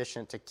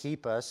sufficient to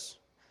keep us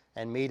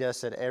and meet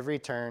us at every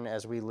turn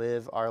as we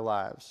live our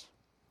lives.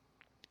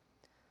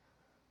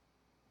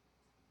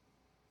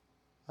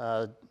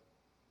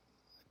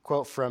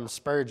 Quote from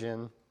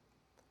Spurgeon,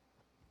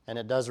 and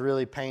it does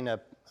really paint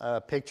a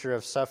picture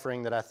of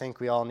suffering that I think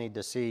we all need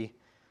to see.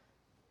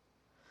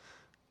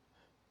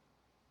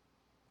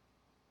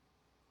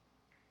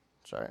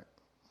 Sorry.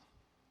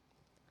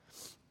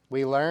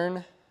 We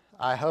learn,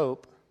 I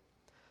hope,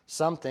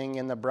 something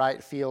in the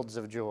bright fields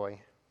of joy.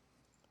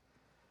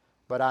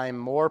 But I am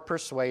more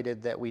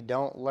persuaded that we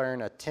don't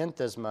learn a tenth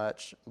as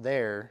much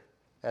there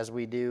as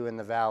we do in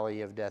the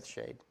valley of death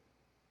shade.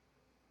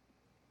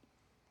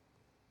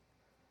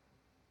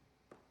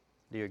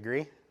 Do you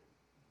agree?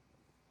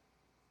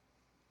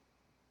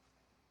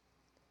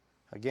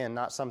 Again,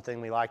 not something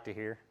we like to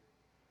hear,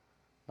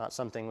 not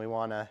something we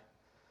want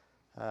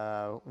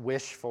to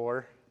wish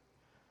for,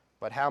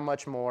 but how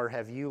much more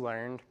have you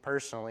learned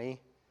personally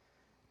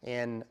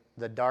in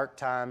the dark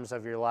times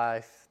of your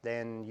life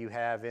than you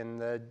have in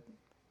the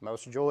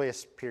most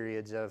joyous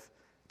periods of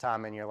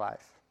time in your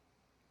life?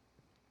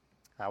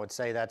 I would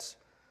say that's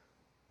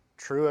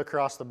true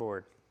across the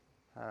board.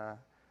 I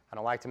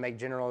don't like to make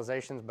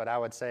generalizations, but I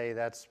would say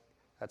that's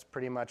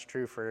pretty much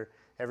true for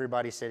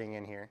everybody sitting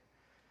in here.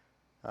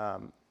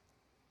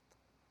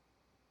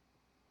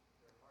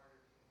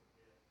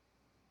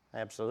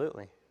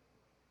 Absolutely.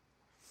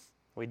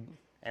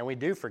 We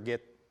do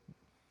forget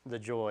the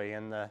joy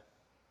and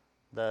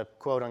the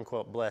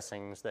quote-unquote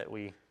blessings that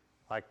we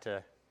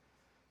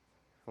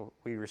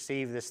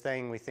receive this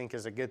thing we think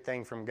is a good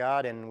thing from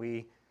God, and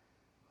we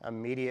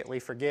immediately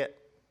forget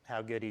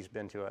how good He's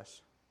been to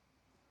us.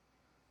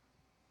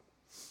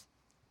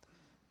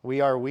 We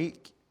are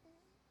weak.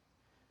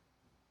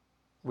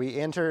 We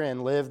enter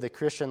and live the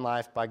Christian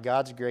life by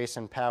God's grace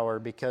and power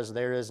because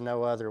there is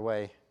no other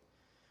way.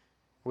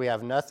 We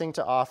have nothing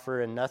to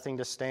offer and nothing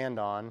to stand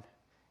on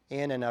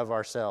in and of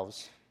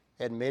ourselves.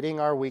 Admitting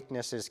our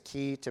weakness is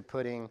key to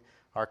putting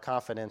our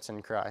confidence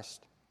in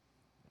Christ.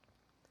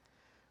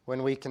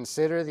 When we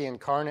consider the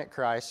incarnate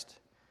Christ,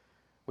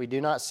 we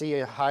do not see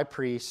a high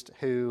priest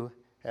who,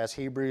 as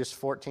Hebrews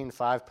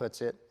 14:5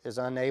 puts it, is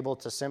unable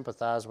to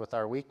sympathize with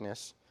our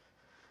weakness,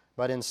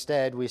 but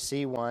instead we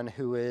see one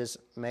who is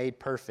made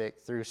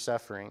perfect through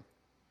suffering.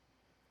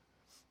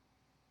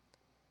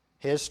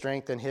 His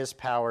strength and His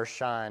power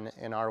shine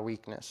in our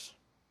weakness.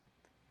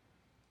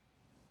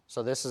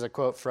 So this is a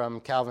quote from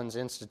Calvin's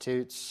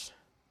Institutes,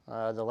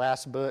 the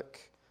last book.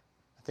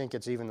 I think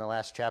it's even the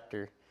last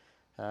chapter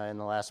in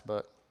the last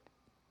book.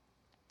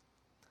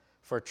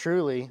 For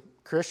truly,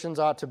 Christians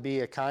ought to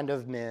be a kind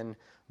of men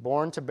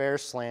born to bear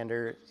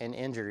slander and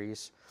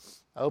injuries,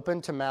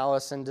 open to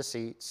malice and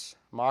deceits,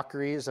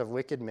 mockeries of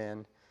wicked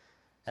men,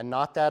 and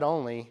not that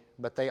only,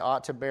 but they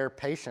ought to bear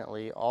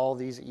patiently all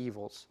these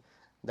evils.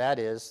 That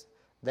is,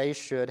 they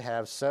should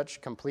have such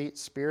complete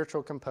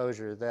spiritual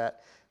composure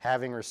that,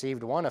 having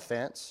received one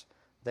offense,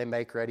 they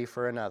make ready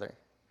for another,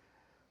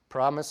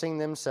 promising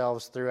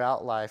themselves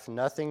throughout life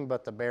nothing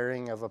but the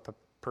bearing of a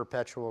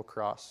perpetual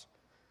cross.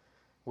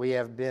 We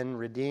have been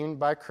redeemed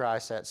by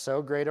Christ at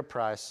so great a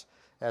price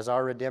as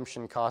our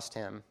redemption cost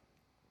Him,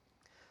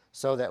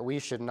 so that we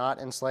should not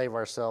enslave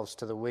ourselves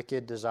to the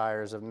wicked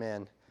desires of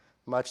men,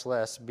 much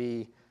less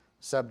be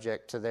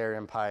subject to their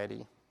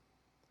impiety.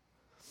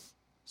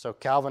 So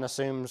Calvin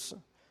assumes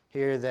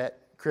here that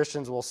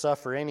Christians will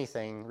suffer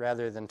anything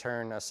rather than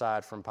turn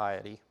aside from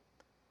piety.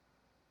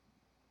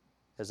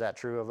 Is that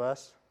true of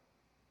us?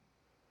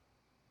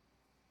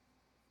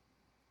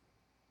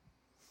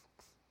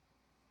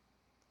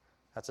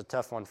 That's a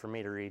tough one for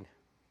me to read.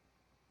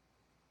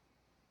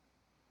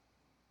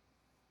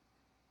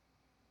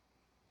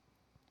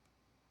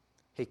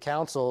 He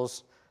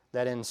counsels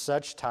that in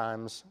such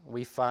times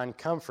we find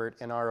comfort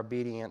in our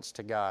obedience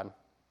to God.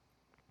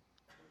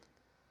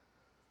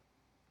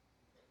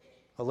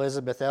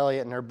 Elizabeth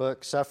Elliot, in her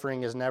book,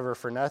 Suffering is Never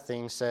for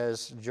Nothing,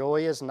 says,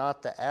 joy is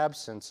not the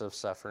absence of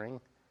suffering,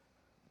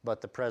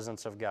 but the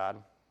presence of God.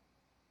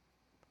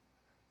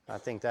 I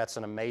think that's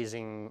an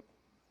amazing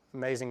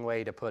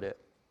way to put it.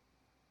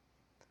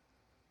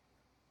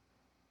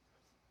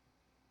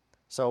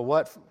 So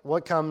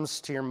what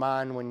comes to your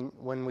mind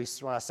when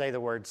I say the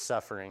word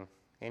suffering?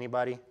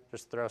 Anybody?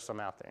 Just throw some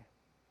out there.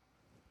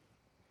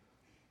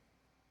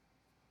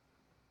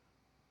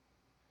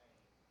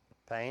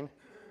 Pain?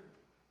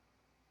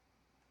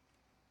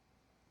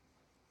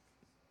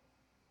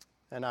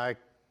 And I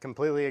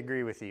completely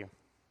agree with you.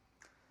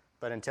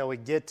 But until we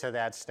get to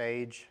that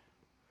stage,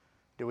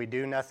 do we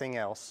do nothing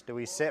else? Do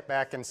we sit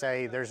back and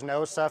say, there's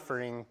no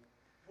suffering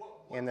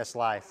in this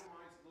life?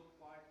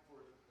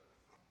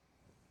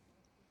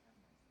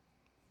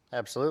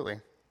 Absolutely.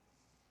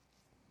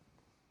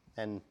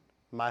 And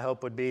my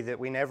hope would be that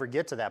we never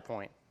get to that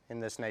point in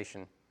this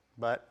nation.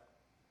 But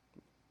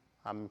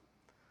I'm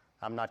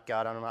not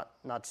God. I'm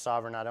not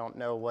sovereign. I don't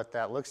know what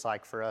that looks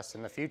like for us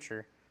in the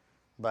future.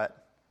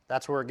 But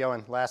that's where we're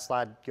going. Last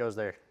slide goes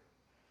there.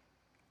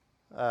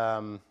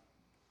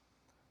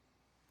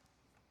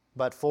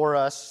 But for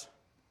us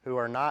who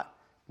are not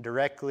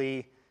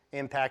directly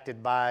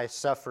impacted by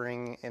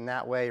suffering in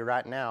that way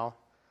right now,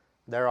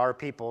 there are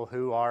people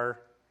who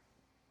are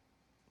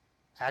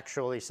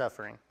actually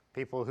suffering.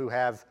 People who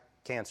have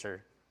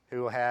cancer,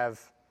 who have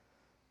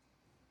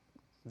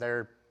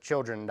their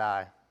children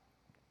die.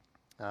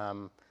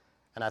 And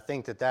I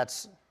think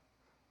this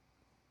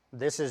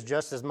is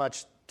just as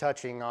much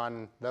touching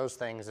on those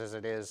things as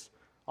it is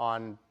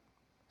on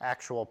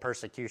actual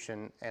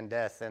persecution and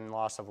death and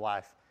loss of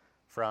life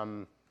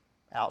from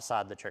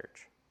outside the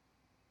church.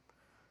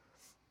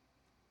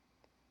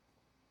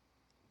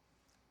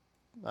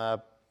 There's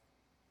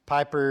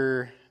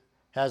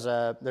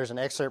an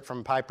excerpt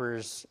from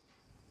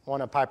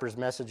one of Piper's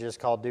messages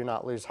called "Do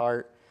Not Lose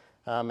Heart,"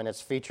 and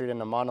it's featured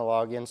in a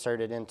monologue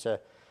inserted into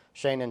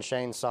Shane and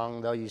Shane's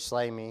song, "Though You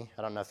Slay Me."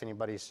 I don't know if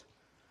anybody's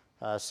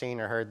seen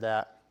or heard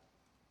that,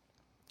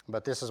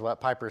 but this is what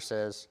Piper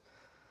says.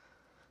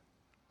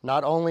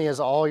 Not only is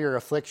all your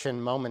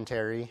affliction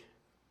momentary,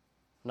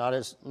 not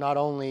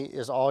only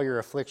is all your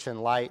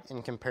affliction light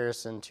in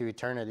comparison to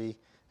eternity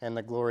and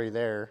the glory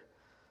there,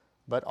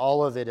 but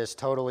all of it is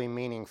totally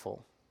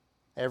meaningful.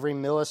 Every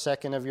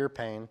millisecond of your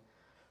pain,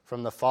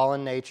 from the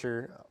fallen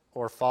nature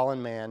or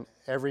fallen man,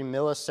 every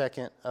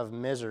millisecond of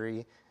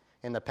misery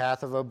in the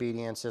path of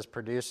obedience is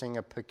producing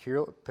a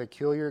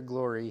peculiar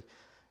glory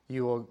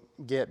you will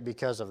get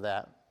because of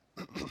that.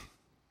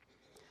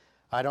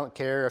 I don't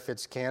care if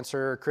it's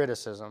cancer or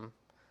criticism.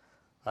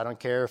 I don't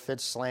care if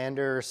it's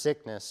slander or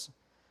sickness.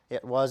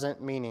 It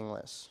wasn't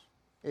meaningless.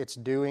 It's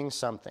doing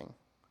something.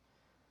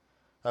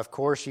 Of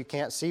course, you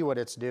can't see what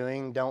it's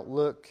doing. Don't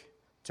look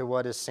to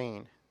what is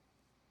seen.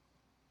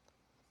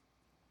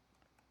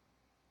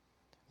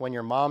 When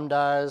your mom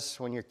dies,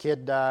 when your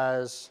kid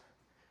dies,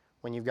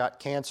 when you've got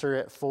cancer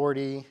at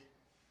 40,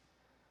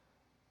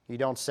 you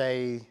don't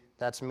say,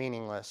 that's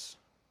meaningless.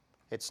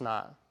 It's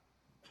not.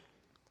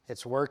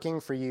 It's working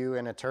for you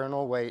an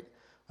eternal weight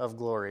of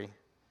glory.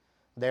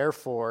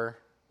 Therefore,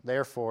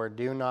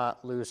 do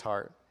not lose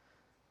heart,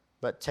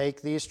 but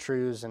take these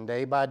truths and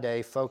day by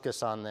day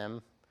focus on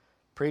them,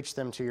 preach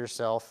them to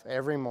yourself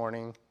every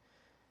morning,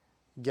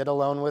 get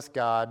alone with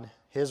God,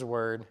 His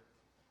Word,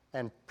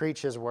 and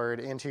preach His Word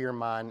into your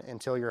mind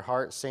until your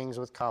heart sings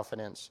with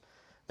confidence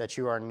that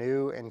you are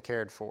new and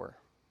cared for.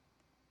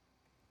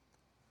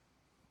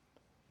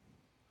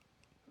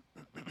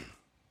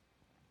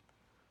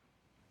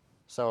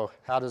 So,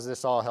 how does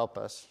this all help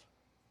us?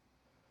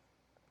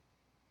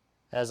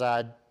 As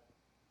I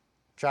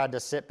tried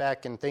to sit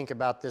back and think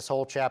about this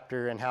whole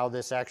chapter and how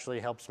this actually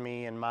helps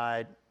me in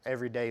my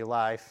everyday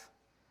life,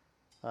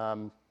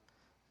 I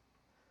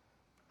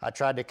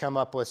tried to come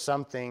up with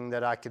something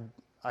that I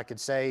could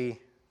say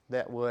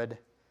that would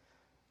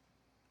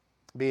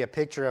be a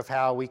picture of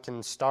how we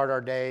can start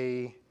our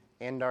day,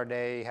 end our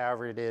day,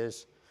 however it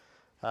is.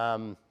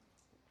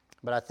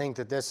 But I think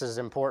that this is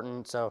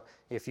important, so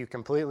if you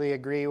completely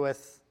agree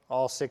with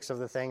all 6 of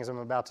the things I'm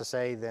about to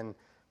say, then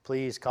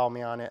please call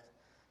me on it.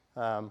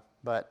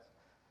 But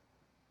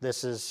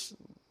this is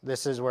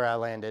where I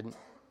landed.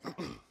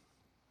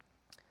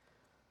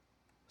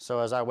 So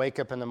as I wake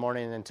up in the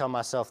morning and tell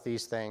myself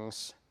these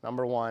things,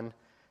 number 1,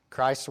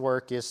 Christ's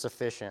work is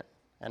sufficient,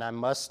 and I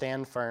must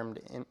stand firm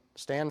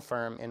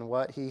in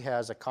what He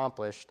has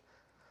accomplished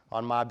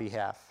on my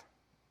behalf.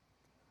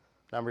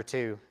 Number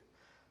 2,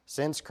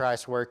 since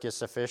Christ's work is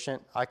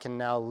sufficient, I can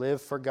now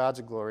live for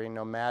God's glory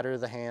no matter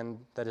the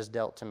hand that is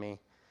dealt to me,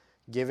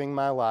 giving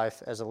my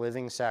life as a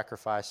living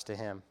sacrifice to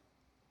Him.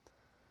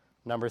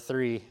 Number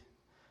 3,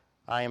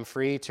 I am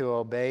free to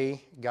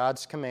obey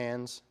God's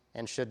commands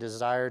and should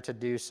desire to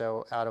do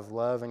so out of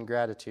love and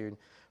gratitude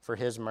for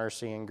His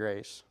mercy and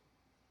grace.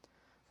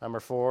 Number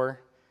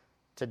 4,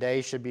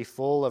 today should be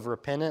full of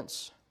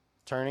repentance,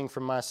 turning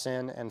from my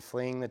sin and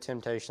fleeing the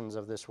temptations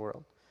of this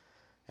world,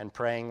 and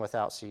praying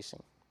without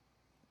ceasing.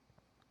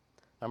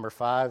 Number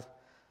 5,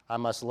 I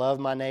must love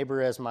my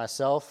neighbor as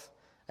myself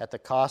at the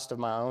cost of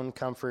my own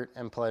comfort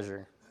and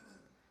pleasure.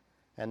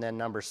 And then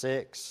number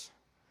 6,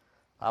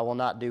 I will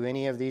not do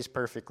any of these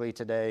perfectly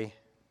today,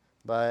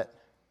 but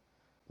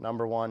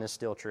number 1 is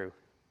still true.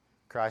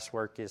 Christ's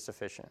work is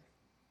sufficient.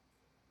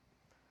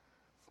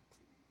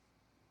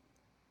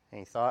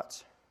 Any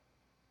thoughts?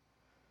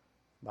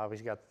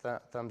 Bobby's got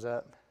the thumbs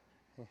up.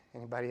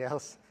 Anybody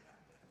else?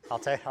 I'll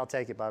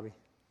take it, Bobby.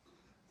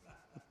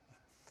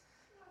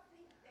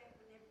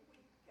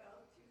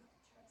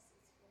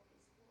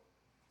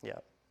 Yeah,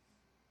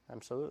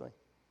 absolutely.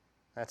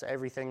 That's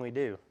everything we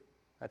do.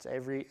 That's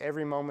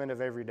every moment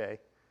of every day.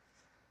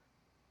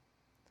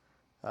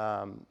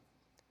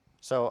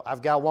 So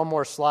I've got one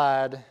more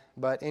slide,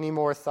 but any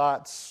more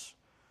thoughts?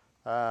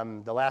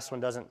 The last one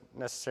doesn't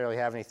necessarily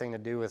have anything to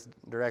do with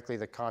directly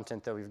the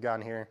content that we've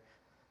gotten here.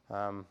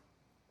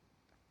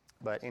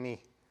 But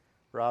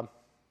Rob?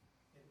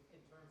 In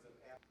terms of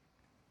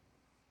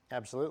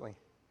Absolutely.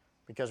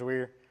 Because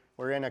we're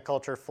in a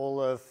culture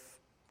full of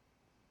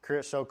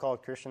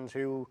so-called Christians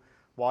who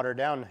water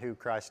down who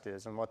Christ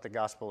is and what the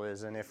gospel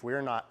is. And if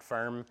we're not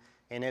firm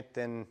in it,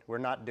 then we're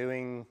not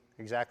doing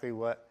exactly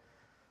what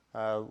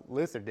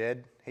Luther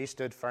did. He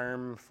stood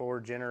firm for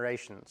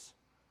generations.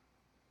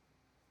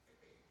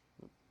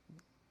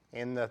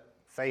 In the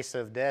face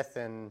of death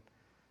and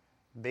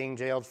being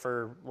jailed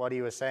for what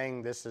he was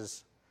saying, this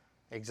is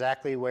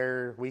exactly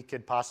where we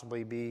could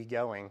possibly be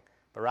going.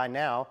 But right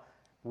now,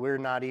 we're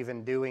not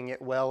even doing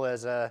it well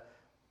as a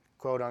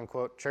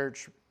quote-unquote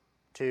church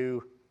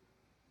to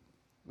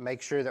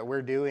make sure that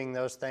we're doing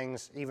those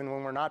things even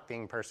when we're not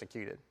being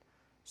persecuted.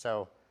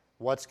 So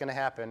what's going to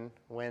happen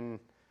when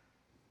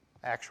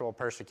actual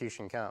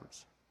persecution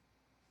comes?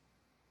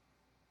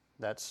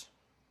 I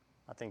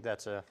think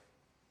that's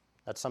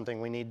something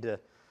we need to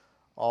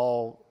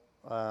all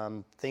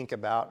think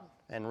about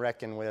and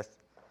reckon with.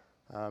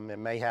 It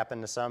may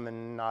happen to some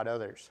and not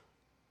others.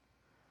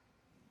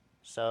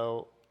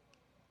 So,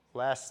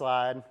 last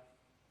slide.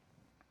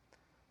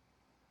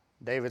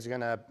 David's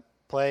going to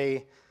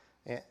play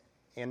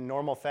in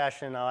normal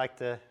fashion. I like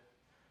to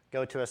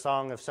go to a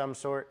song of some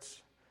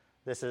sorts.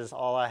 This is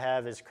All I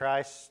Have Is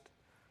Christ,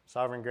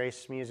 Sovereign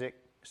Grace music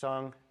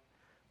song.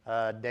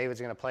 David's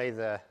going to play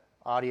the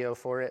audio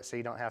for it, so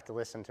you don't have to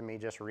listen to me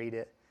just read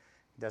it.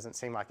 It doesn't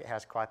seem like it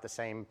has quite the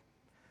same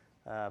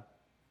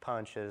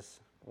punch as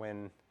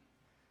when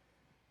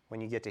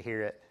you get to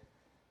hear it.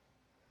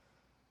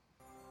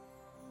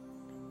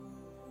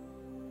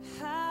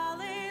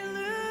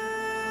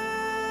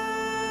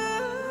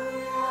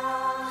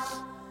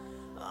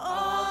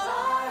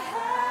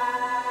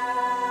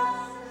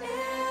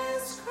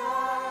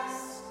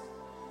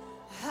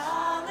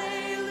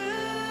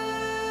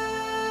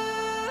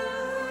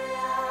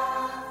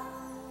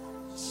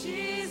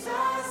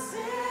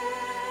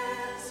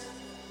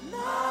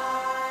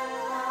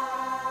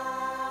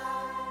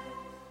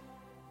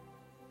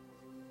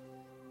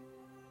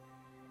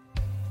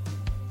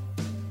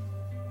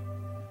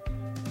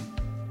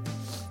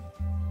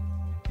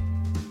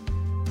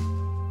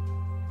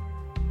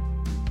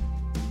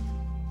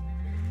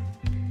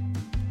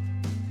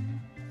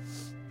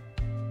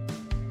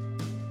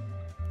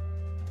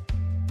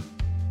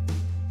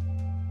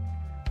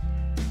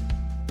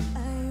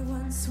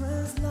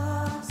 Was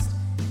lost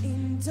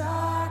in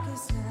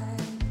darkest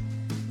night,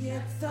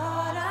 yet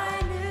thought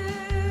I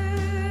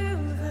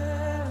knew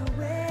the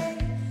way,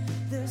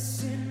 the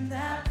sin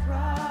that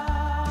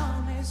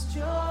promised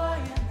joy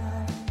and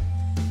light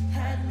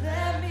had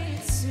led me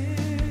to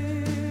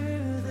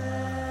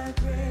the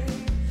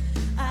grave.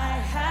 I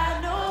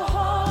had no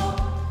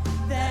hope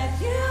that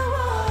you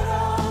would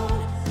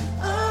own,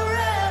 a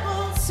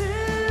rebel to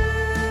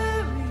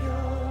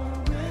your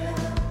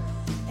will,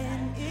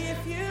 and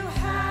if you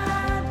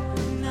had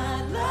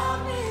not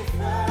loved me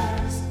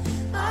first,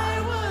 I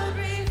would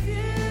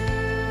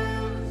refuse.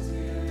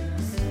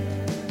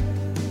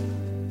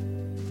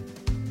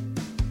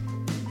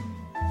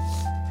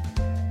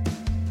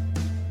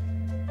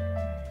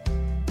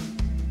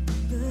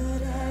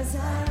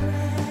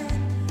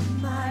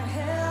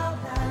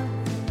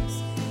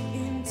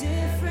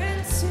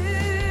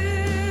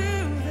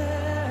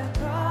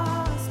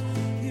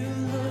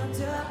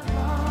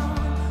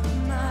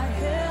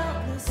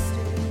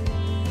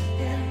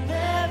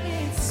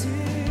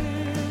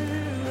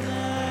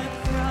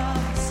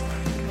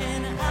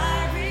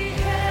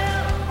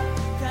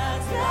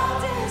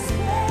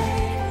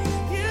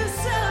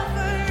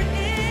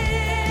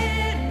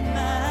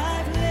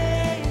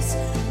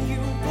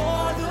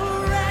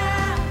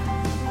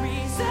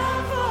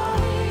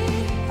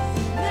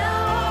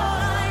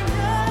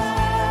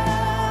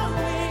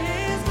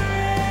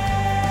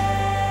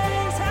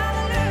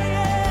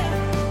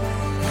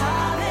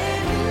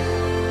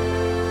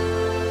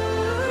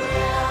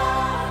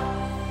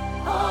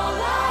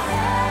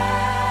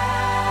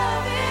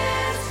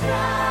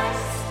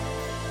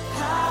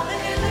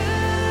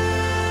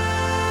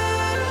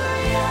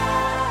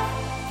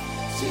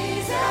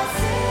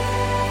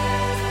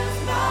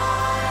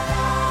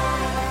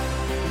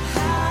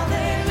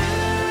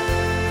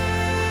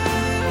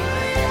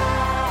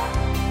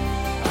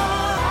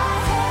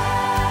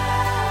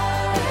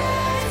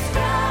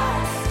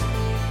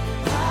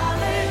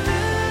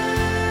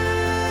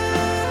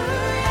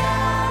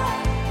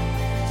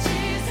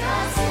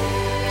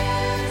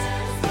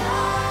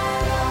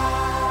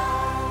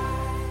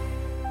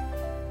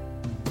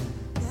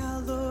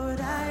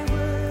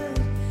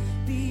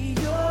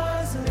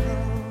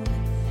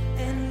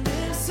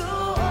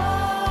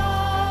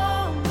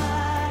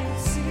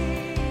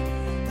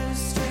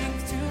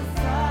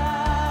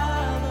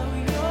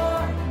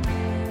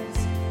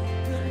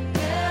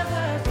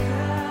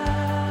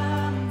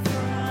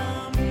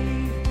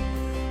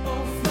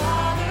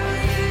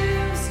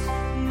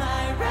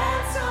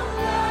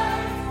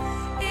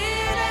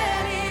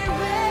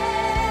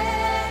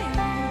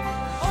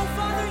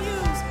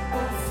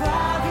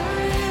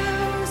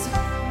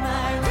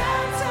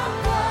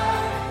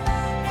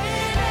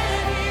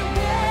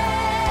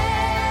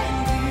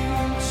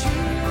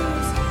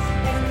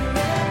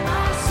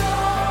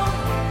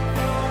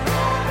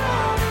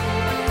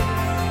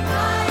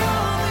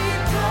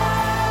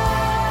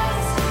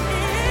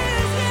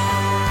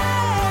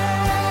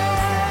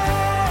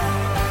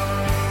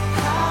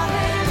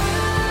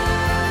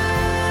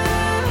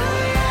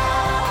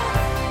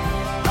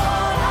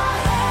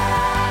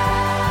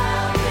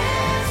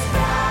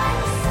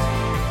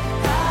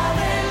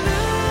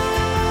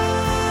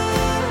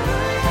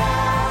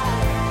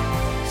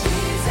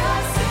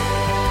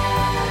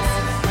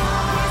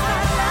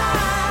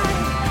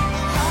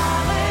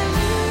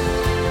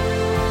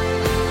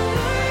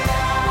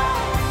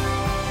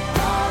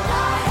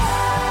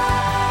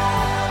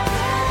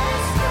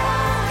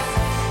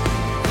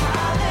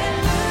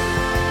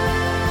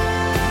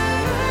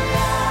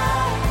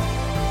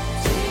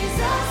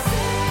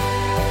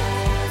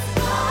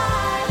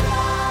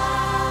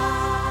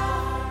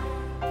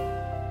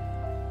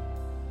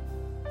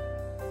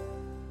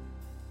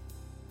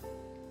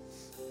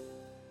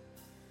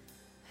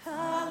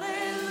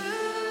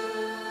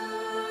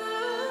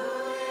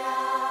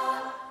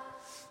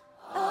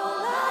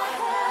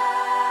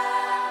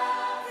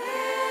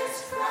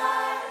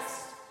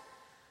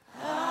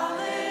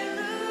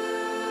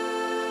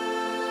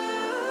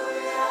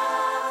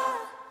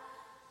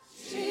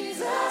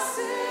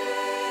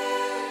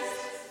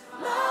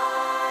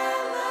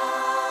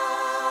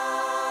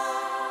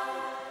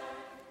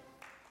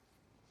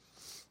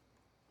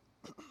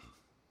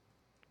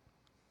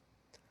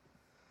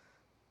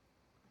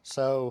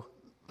 So,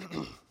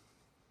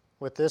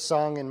 with this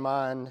song in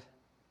mind,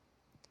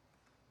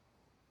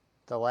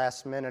 the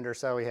last minute or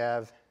so we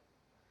have,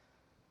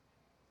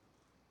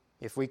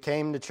 if we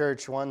came to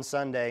church one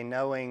Sunday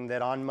knowing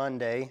that on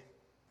Monday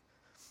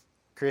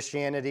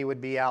Christianity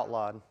would be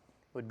outlawed,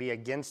 would be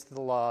against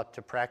the law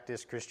to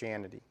practice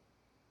Christianity,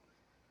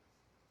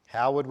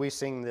 how would we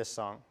sing this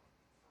song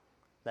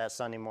that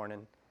Sunday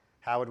morning?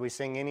 How would we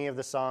sing any of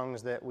the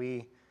songs that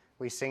we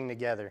sing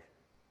together?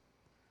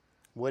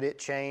 Would it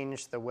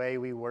change the way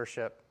we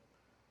worship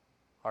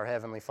our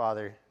Heavenly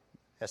Father,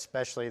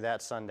 especially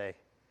that Sunday?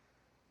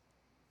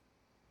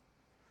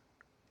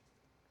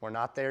 We're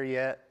not there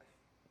yet,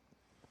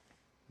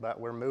 but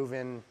we're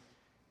moving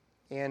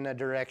in a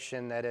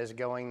direction that is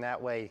going that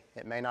way.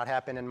 It may not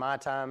happen in my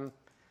time.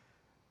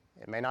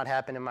 It may not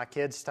happen in my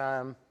kids'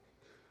 time.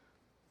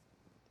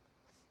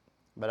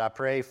 But I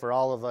pray for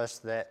all of us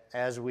that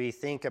as we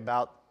think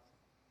about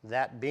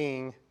that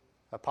being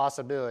a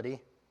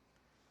possibility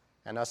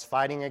and us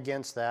fighting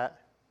against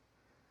that,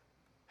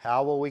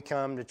 how will we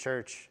come to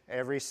church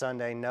every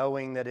Sunday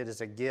knowing that it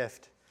is a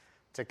gift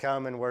to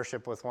come and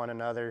worship with one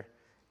another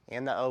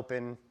in the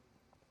open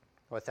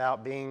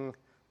without being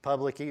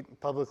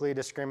publicly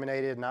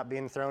discriminated, not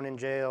being thrown in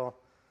jail?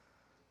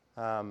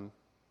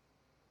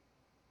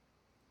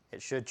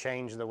 It should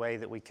change the way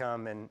that we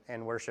come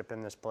and worship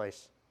in this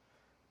place,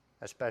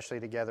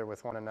 especially together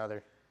with one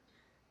another.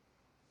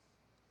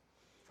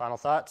 Final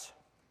thoughts?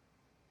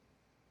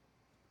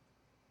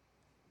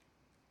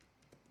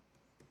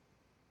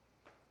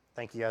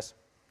 Thank you, guys.